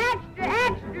 Extra,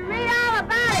 extra, read all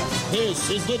about it. This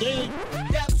is the Daily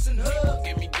Daps and Hug.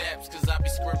 Give me daps, because I be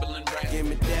scribbling rap. Give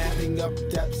me dapping up,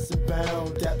 daps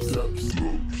abound, daps.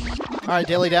 All right,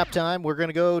 Daily Dap time. We're going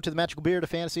to go to the Magical Beard of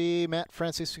Fantasy. Matt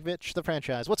Franciscovich, the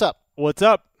franchise. What's up? What's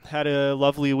up? Had a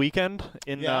lovely weekend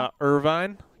in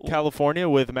Irvine, California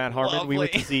with Matt Harmon. Lovely. We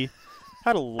went to see...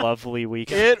 Had a lovely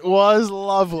weekend. It was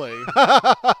lovely.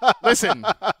 Listen,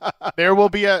 there will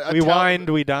be we wined,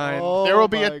 we dined. There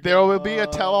will be a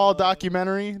tell-all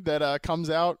documentary that comes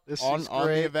out on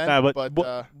the event.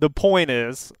 But the point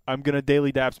is, I'm gonna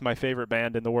Daily Daps my favorite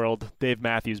band in the world, Dave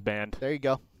Matthews Band. There you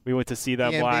go. We went to see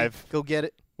them live. Go get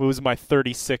it. It was my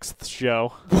 36th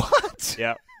show. What?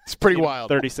 Yeah. It's pretty wild.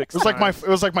 36. It was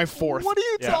like my fourth. What are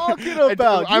you talking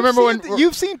about? I remember when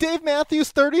you've seen Dave Matthews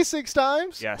 36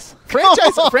 times. Yes.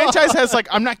 Franchise has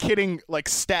I'm not kidding,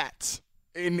 stats.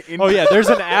 Oh yeah, there's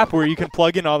an app where you can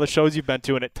plug in all the shows you've been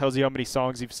to, and it tells you how many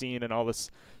songs you've seen and all this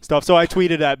stuff. So I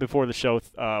tweeted that before the show.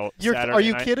 Saturday are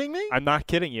you night. kidding me? I'm not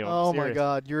kidding you. Oh my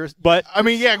God, But I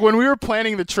mean, yeah, when we were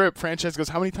planning the trip, Franchise goes,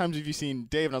 "How many times have you seen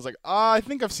Dave?" And I was like, "I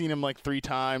think I've seen him 3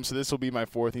 times, so this will be my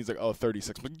 4th." And he's like, "Oh,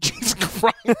 36." I'm like, Jesus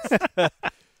Christ.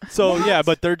 So yeah,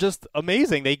 but they're just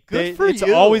amazing. It's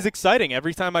you. always exciting.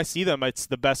 Every time I see them, it's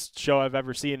the best show I've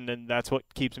ever seen, and that's what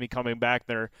keeps me coming back.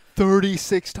 They're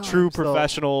 36 times. True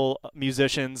professional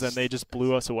musicians, and they just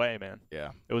blew us away, man.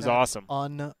 Yeah, it was awesome.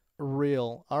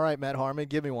 Unreal. All right, Matt Harmon,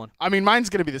 give me one. I mean, mine's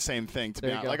gonna be the same thing. To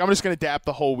be honest, I'm just gonna dap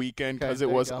the whole weekend because it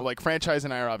was Franchise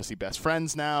and I are obviously best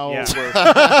friends now. Yeah.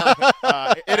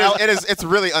 It's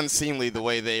really unseemly the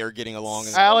way they are getting along.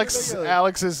 Alex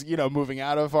is moving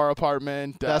out of our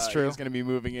apartment. That's true. He's gonna be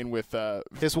moving in with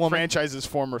his woman, Franchise's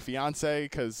former fiance.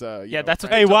 Because that's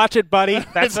what. Hey, watch it, buddy.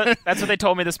 That's what they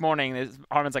told me this morning.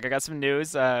 Harmon's like, I got some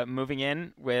news. Moving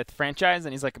in with Franchise,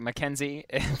 and he's like, Mackenzie,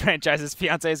 Franchise's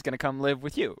fiance is gonna come live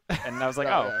with you. And I was like,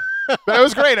 oh. But it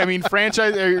was great. I mean,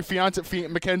 fiance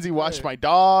Mackenzie watched my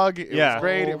dog. It was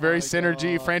great. Very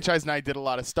synergy. God. Franchise and I did a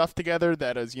lot of stuff together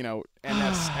that is,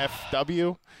 NS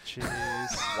SFW.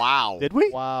 Jeez. Wow. Did we?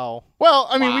 Wow. Well,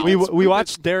 I mean, we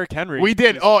watched Derrick Henry. We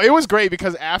did. Oh, it was great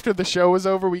because after the show was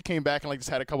over, we came back and just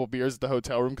had a couple beers at the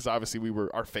hotel room because obviously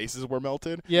our faces were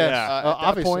melted. Yeah. At that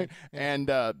Obviously. point, and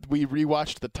we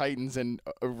rewatched the Titans and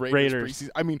Raiders. Preseason.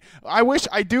 I mean,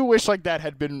 I do wish like that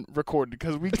had been recorded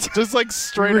because we just like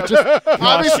straight up,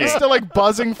 obviously still like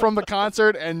buzzing from the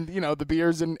concert and the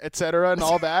beers and etc. and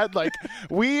all that. Like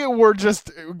we were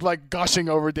just like gushing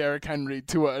over Derrick Henry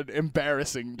to an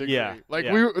embarrassing degree. Yeah. Like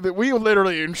Yeah. we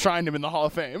literally enshrined him in the Hall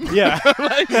of Fame. Yeah.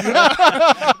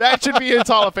 That should be his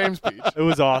Hall of Fame speech. It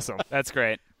was awesome. That's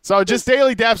great. So just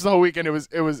daily daps the whole weekend. It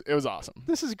was awesome.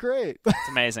 This is great. It's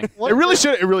amazing. There really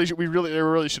should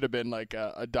have been like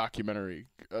a documentary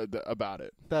about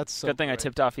it. That's so good thing great. I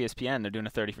tipped off ESPN. They're doing a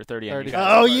 30 for 30. on you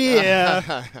guys. Oh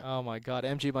yeah. Oh my God,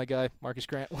 MG, my guy, Marcus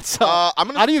Grant. What's up?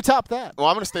 How do you top that? Well,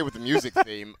 I'm going to stay with the music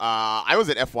theme. I was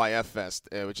at FYF Fest,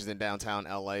 which is in downtown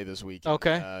LA this weekend.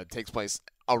 Okay. It takes place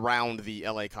around the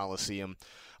LA Coliseum.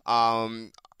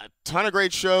 A ton of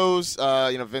great shows.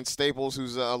 Vince Staples,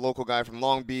 who's a local guy from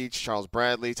Long Beach, Charles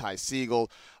Bradley, Ty Segall,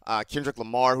 Kendrick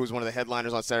Lamar, who's one of the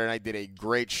headliners on Saturday night, did a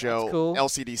great show. That's cool.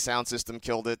 LCD Sound System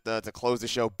killed it to close the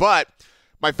show. But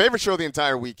my favorite show the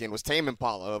entire weekend was Tame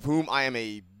Impala, of whom I am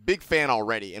a big fan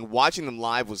already, and watching them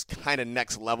live was kind of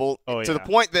next level to the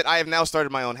point that I have now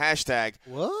started my own hashtag.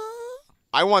 What?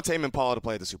 I want Tame Impala to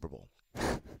play at the Super Bowl.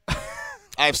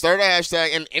 I've started a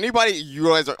hashtag, and anybody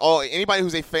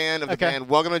who's a fan of the band,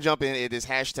 welcome to jump in. It is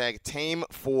hashtag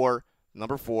Tame4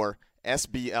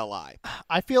 SBLI.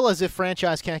 I feel as if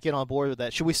franchise can't get on board with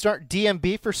that. Should we start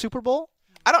DMB for Super Bowl?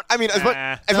 As much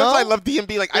as I love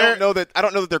DMB, like I don't know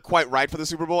that they're quite right for the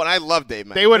Super Bowl, and I love Dave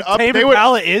Matthews. Tame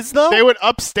Impala is though. They would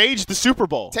upstage the Super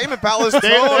Bowl. Tame Impala's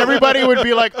everybody would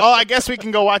be like, "Oh, I guess we can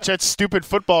go watch that stupid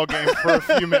football game for a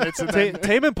few minutes." And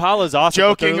Tame Impala's awesome.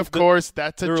 Joking, of course.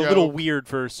 That's a joke. They're a little weird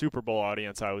for a Super Bowl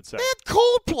audience, I would say. They had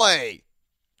Coldplay.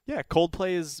 Yeah,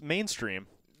 Coldplay is mainstream.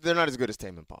 They're not as good as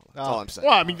Tame Impala. That's all I'm saying.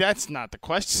 Well, I mean, that's not the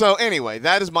question. So anyway,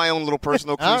 that is my own little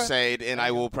personal crusade, and I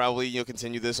will probably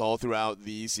continue this all throughout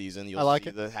the season. You'll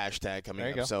see the hashtag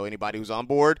coming up. So anybody who's on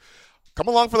board, come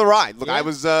along for the ride. Look, I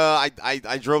was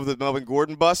I drove the Melvin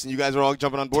Gordon bus, and you guys are all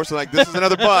jumping on board. So this is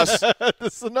another bus.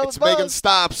 This is another it's bus. making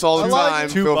stops all the time.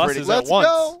 Two Feel buses free to at once.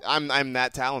 Go. I'm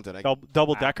that talented.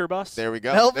 Double-decker bus? There we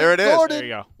go. Melvin there it is. Gordon. There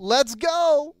you go. Let's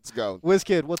go. Let's go.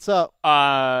 WizKid, what's up?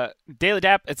 Daily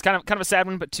Dap. It's kind of a sad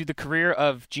one, but to the career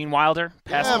of Gene Wilder,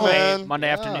 passed away Monday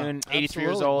afternoon, 83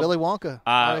 years old. Willy Wonka.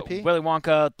 R.I.P. Willy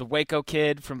Wonka, the Waco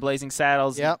Kid from Blazing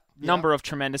Saddles. Yep. Number of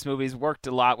tremendous movies. Worked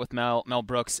a lot with Mel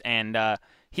Brooks, and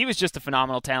he was just a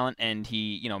phenomenal talent, and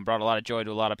he brought a lot of joy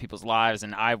to a lot of people's lives.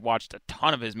 And I watched a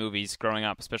ton of his movies growing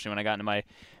up, especially when I got into my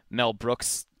Mel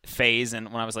Brooks phase,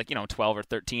 and when I was 12 or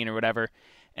 13 or whatever.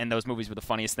 And those movies were the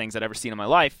funniest things I'd ever seen in my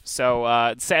life. So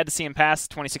it's sad to see him pass.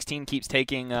 2016 keeps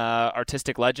taking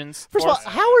artistic legends. First of all,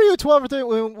 how were you 12 or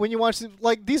 13 when you watched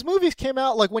these movies came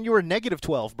out when you were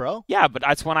 -12, bro? Yeah, but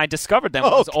that's when I discovered them. I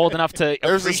was old enough to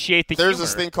appreciate the humor. There's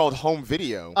this thing called home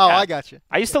video. Oh, yeah. I got you.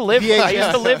 I used to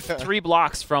live 3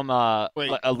 blocks from a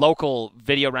local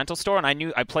video rental store,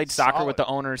 and I played soccer with the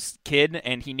owner's kid,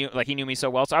 and he knew me so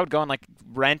well. So I would go and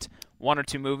rent 1 or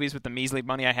 2 movies with the measly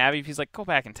money I have. He's like, go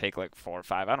back and take 4 or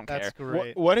 5. I don't care. That's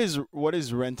great. What is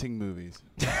renting movies?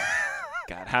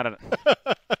 God, how did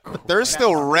There's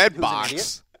still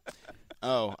Redbox.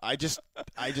 Oh, I just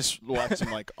watch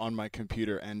them on my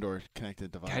computer and/or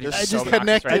connected device. I just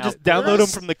download them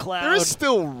from the cloud. There is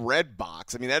still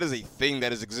Redbox. I mean, that is a thing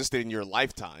that has existed in your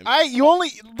lifetime. You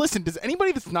only listen. Does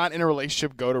anybody that's not in a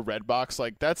relationship go to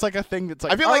Redbox? That's a thing that's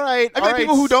I feel like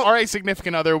people who don't. All right,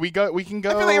 significant other. We can go.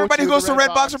 I feel like everybody who goes to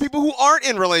Redbox are people who aren't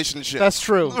in relationships. That's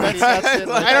true. That's it.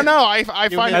 I don't know. I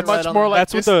find it much more like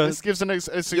this gives an.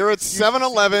 You're at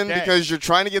 7-Eleven because you're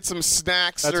trying to get some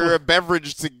snacks or a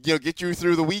beverage to get you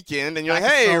through the weekend, and you're like,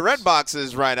 hey, Redbox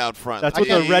is right out front. That's what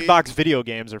the Redbox video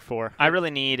games are for. I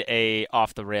really need a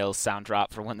off-the-rails sound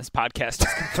drop for when this podcast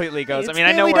just completely goes. It's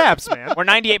I know Daily Daps, man. We're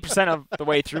 98% of the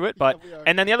way through it, but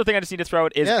and then the other thing I just need to throw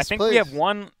out is I think please. we have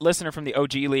one listener from the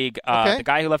OG League. The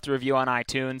guy who left a review on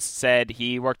iTunes said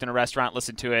he worked in a restaurant,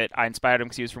 listened to it. I inspired him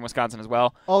because he was from Wisconsin as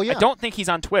well. Oh, yeah. I don't think he's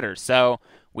on Twitter, so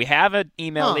we have an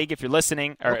email league if you're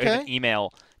listening, or an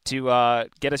email to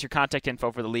get us your contact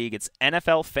info for the league. It's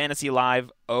NFL Fantasy Live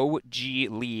OG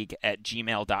League at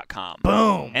gmail.com.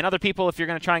 Boom. And other people, if you're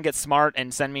going to try and get smart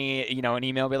and send me an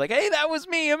email, be like, hey, that was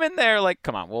me. I'm in there.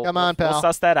 Come on. We'll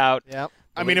suss that out. Yep.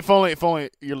 I mean, if only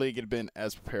your league had been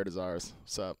as prepared as ours.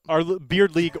 So our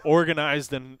Beard League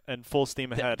organized and full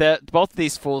steam ahead. Both of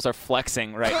these fools are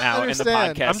flexing right now in the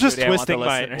podcast. I'm just twisting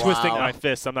twisting my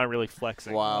fists. I'm not really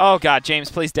flexing. Wow. Oh God, James,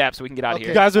 please dap so we can get out of here.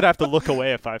 You guys would have to look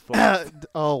away if I flexed.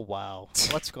 Oh wow,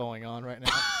 what's going on right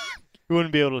now? We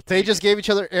wouldn't be able to. They just gave each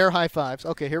other air high fives.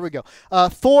 Okay, here we go.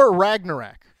 Thor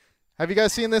Ragnarok. Have you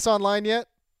guys seen this online yet?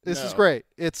 This is great.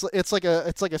 It's like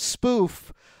a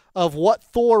spoof of what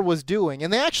Thor was doing,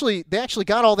 and they actually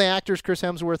got all the actors, Chris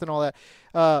Hemsworth and all that.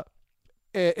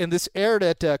 And this aired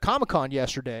at Comic-Con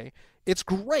yesterday. It's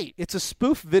great. It's a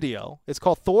spoof video. It's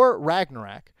called Thor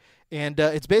Ragnarok, and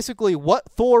it's basically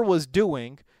what Thor was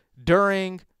doing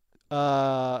during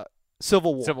Civil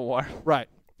War. Civil War. Right.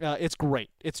 It's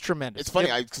great. It's tremendous. It's funny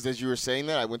because as you were saying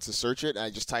that, I went to search it and I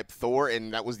just typed Thor,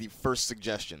 and that was the first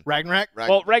suggestion. Ragnarok.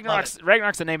 Well, Ragnarok's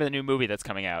the name of the new movie that's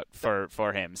coming out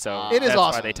for him. So it is that's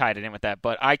awesome. why they tied it in with that.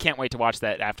 But I can't wait to watch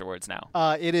that afterwards now.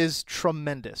 It is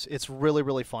tremendous. It's really,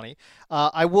 really funny.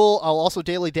 I'll also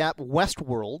daily dap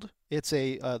Westworld. It's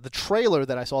the trailer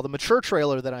that I saw, the mature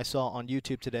trailer that I saw on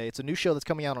YouTube today. It's a new show that's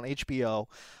coming out on HBO.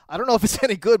 I don't know if it's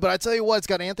any good, but I tell you what, it's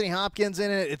got Anthony Hopkins in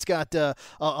it. It's got a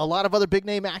lot of other big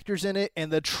name actors in it,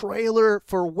 and the trailer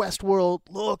for Westworld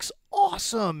looks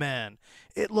awesome, man.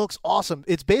 It looks awesome.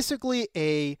 It's basically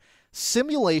a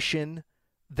simulation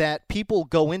that people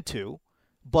go into,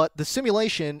 but the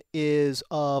simulation is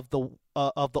of the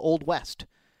Old West,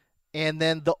 and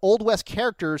then the Old West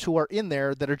characters who are in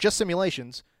there that are just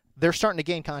simulations, they're starting to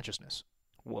gain consciousness.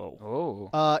 Whoa!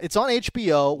 It's on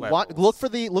HBO. Look for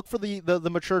the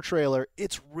mature trailer.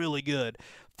 It's really good.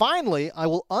 Finally, I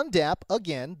will undap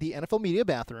again the NFL media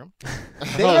bathroom.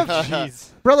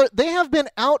 Brother, they have been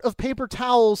out of paper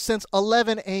towels since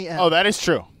 11 a.m. Oh, that is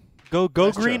true. Go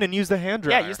green and use the hand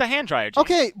dryer. Yeah, use the hand dryer. James.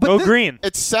 Okay, but go green.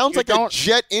 It sounds like a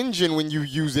jet engine when you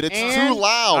use it. It's too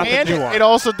loud. And it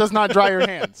also does not dry your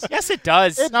hands. Yes, it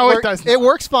does. It does not. It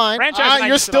works fine.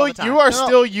 You are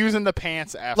still using the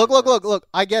pants after. Look.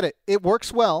 I get it. It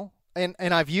works well, and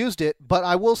I've used it. But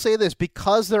I will say this: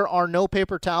 because there are no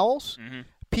paper towels. Mm-hmm.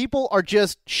 People are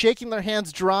just shaking their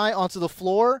hands dry onto the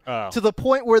floor to the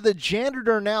point where the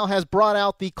janitor now has brought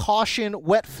out the caution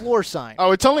wet floor sign.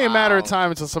 Oh, it's only a matter of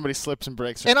time until somebody slips and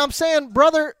breaks. And I'm saying,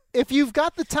 brother, if you've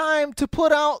got the time to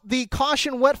put out the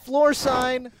caution wet floor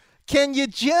sign, can you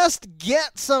just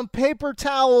get some paper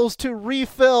towels to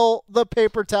refill the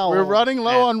paper towel? We're running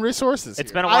low on resources.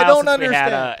 It's been a while since we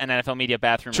had an NFL media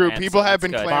bathroom. True, rant, people so have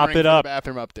been clamoring for the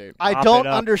bathroom update. I don't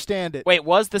understand it. Wait,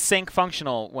 was the sink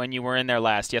functional when you were in there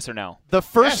last? Yes or no? The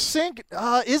first sink,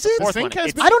 is it? The sink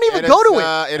has I don't even go to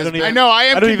it. I know. I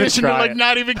am conditioned to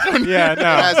not even going. Yeah,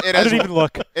 no. I don't even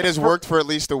look. It has worked for at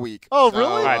least a week. Oh, really?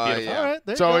 All right, beautiful. All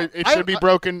right, so it should be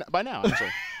broken by now.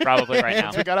 Actually. Probably right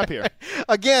now. Since we got up here.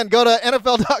 Again, go to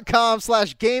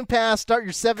NFL.com/Game Pass. Start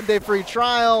your 7-day free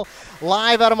trial.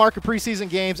 Live out-of-market preseason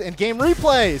games and game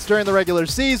replays during the regular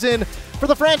season. For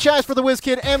the franchise, for the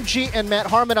WizKid, MG, and Matt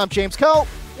Harmon, I'm James Coe.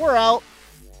 We're out.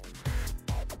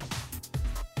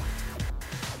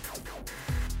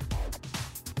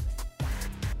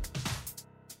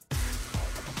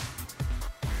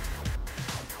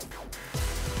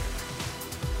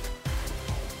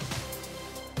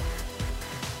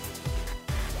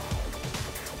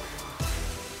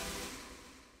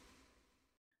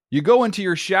 You go into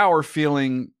your shower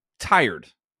feeling tired,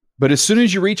 but as soon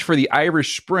as you reach for the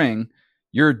Irish Spring,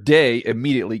 your day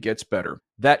immediately gets better.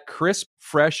 That crisp,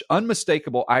 fresh,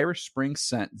 unmistakable Irish Spring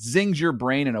scent zings your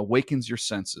brain and awakens your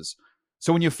senses.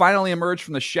 So when you finally emerge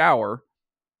from the shower,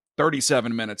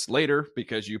 37 minutes later,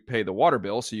 because you pay the water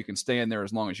bill so you can stay in there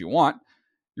as long as you want,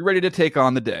 you're ready to take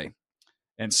on the day.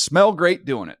 And smell great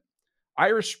doing it.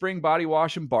 Irish Spring Body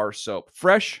Wash and Bar Soap.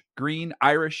 Fresh, green,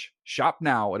 Irish. Shop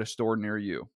now at a store near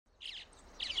you.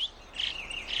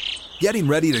 Getting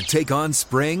ready to take on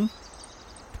spring?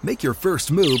 Make your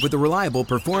first move with the reliable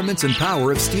performance and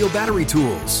power of Steel battery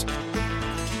tools.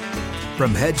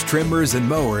 From hedge trimmers and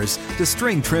mowers to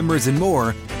string trimmers and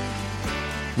more,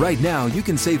 right now you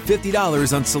can save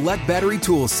 $50 on select battery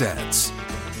tool sets.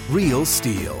 Real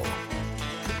Steel.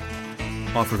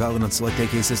 Offer valid on select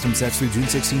AK system sets through June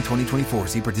 16, 2024.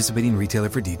 See participating retailer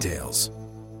for details.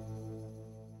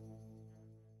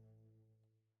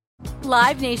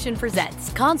 Live Nation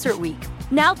presents Concert Week.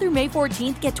 Now through May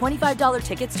 14th, get $25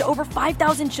 tickets to over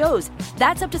 5,000 shows.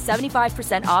 That's up to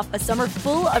 75% off a summer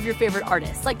full of your favorite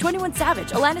artists like 21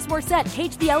 Savage, Alanis Morissette,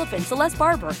 Cage the Elephant, Celeste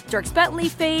Barber, Dierks Bentley,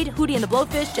 Fade, Hootie and the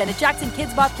Blowfish, Janet Jackson,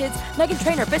 Kidz Bop Kids, Meghan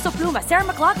Trainor, Bissell Pluma, Sarah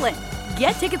McLachlan.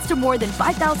 Get tickets to more than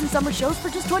 5,000 summer shows for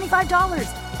just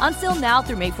 $25. On sale now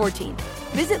through May 14th.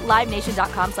 Visit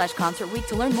LiveNation.com/Concert Week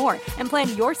to learn more and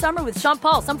plan your summer with Sean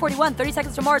Paul, Sum 41, 30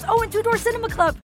 Seconds to Mars, and Two Door Cinema Club.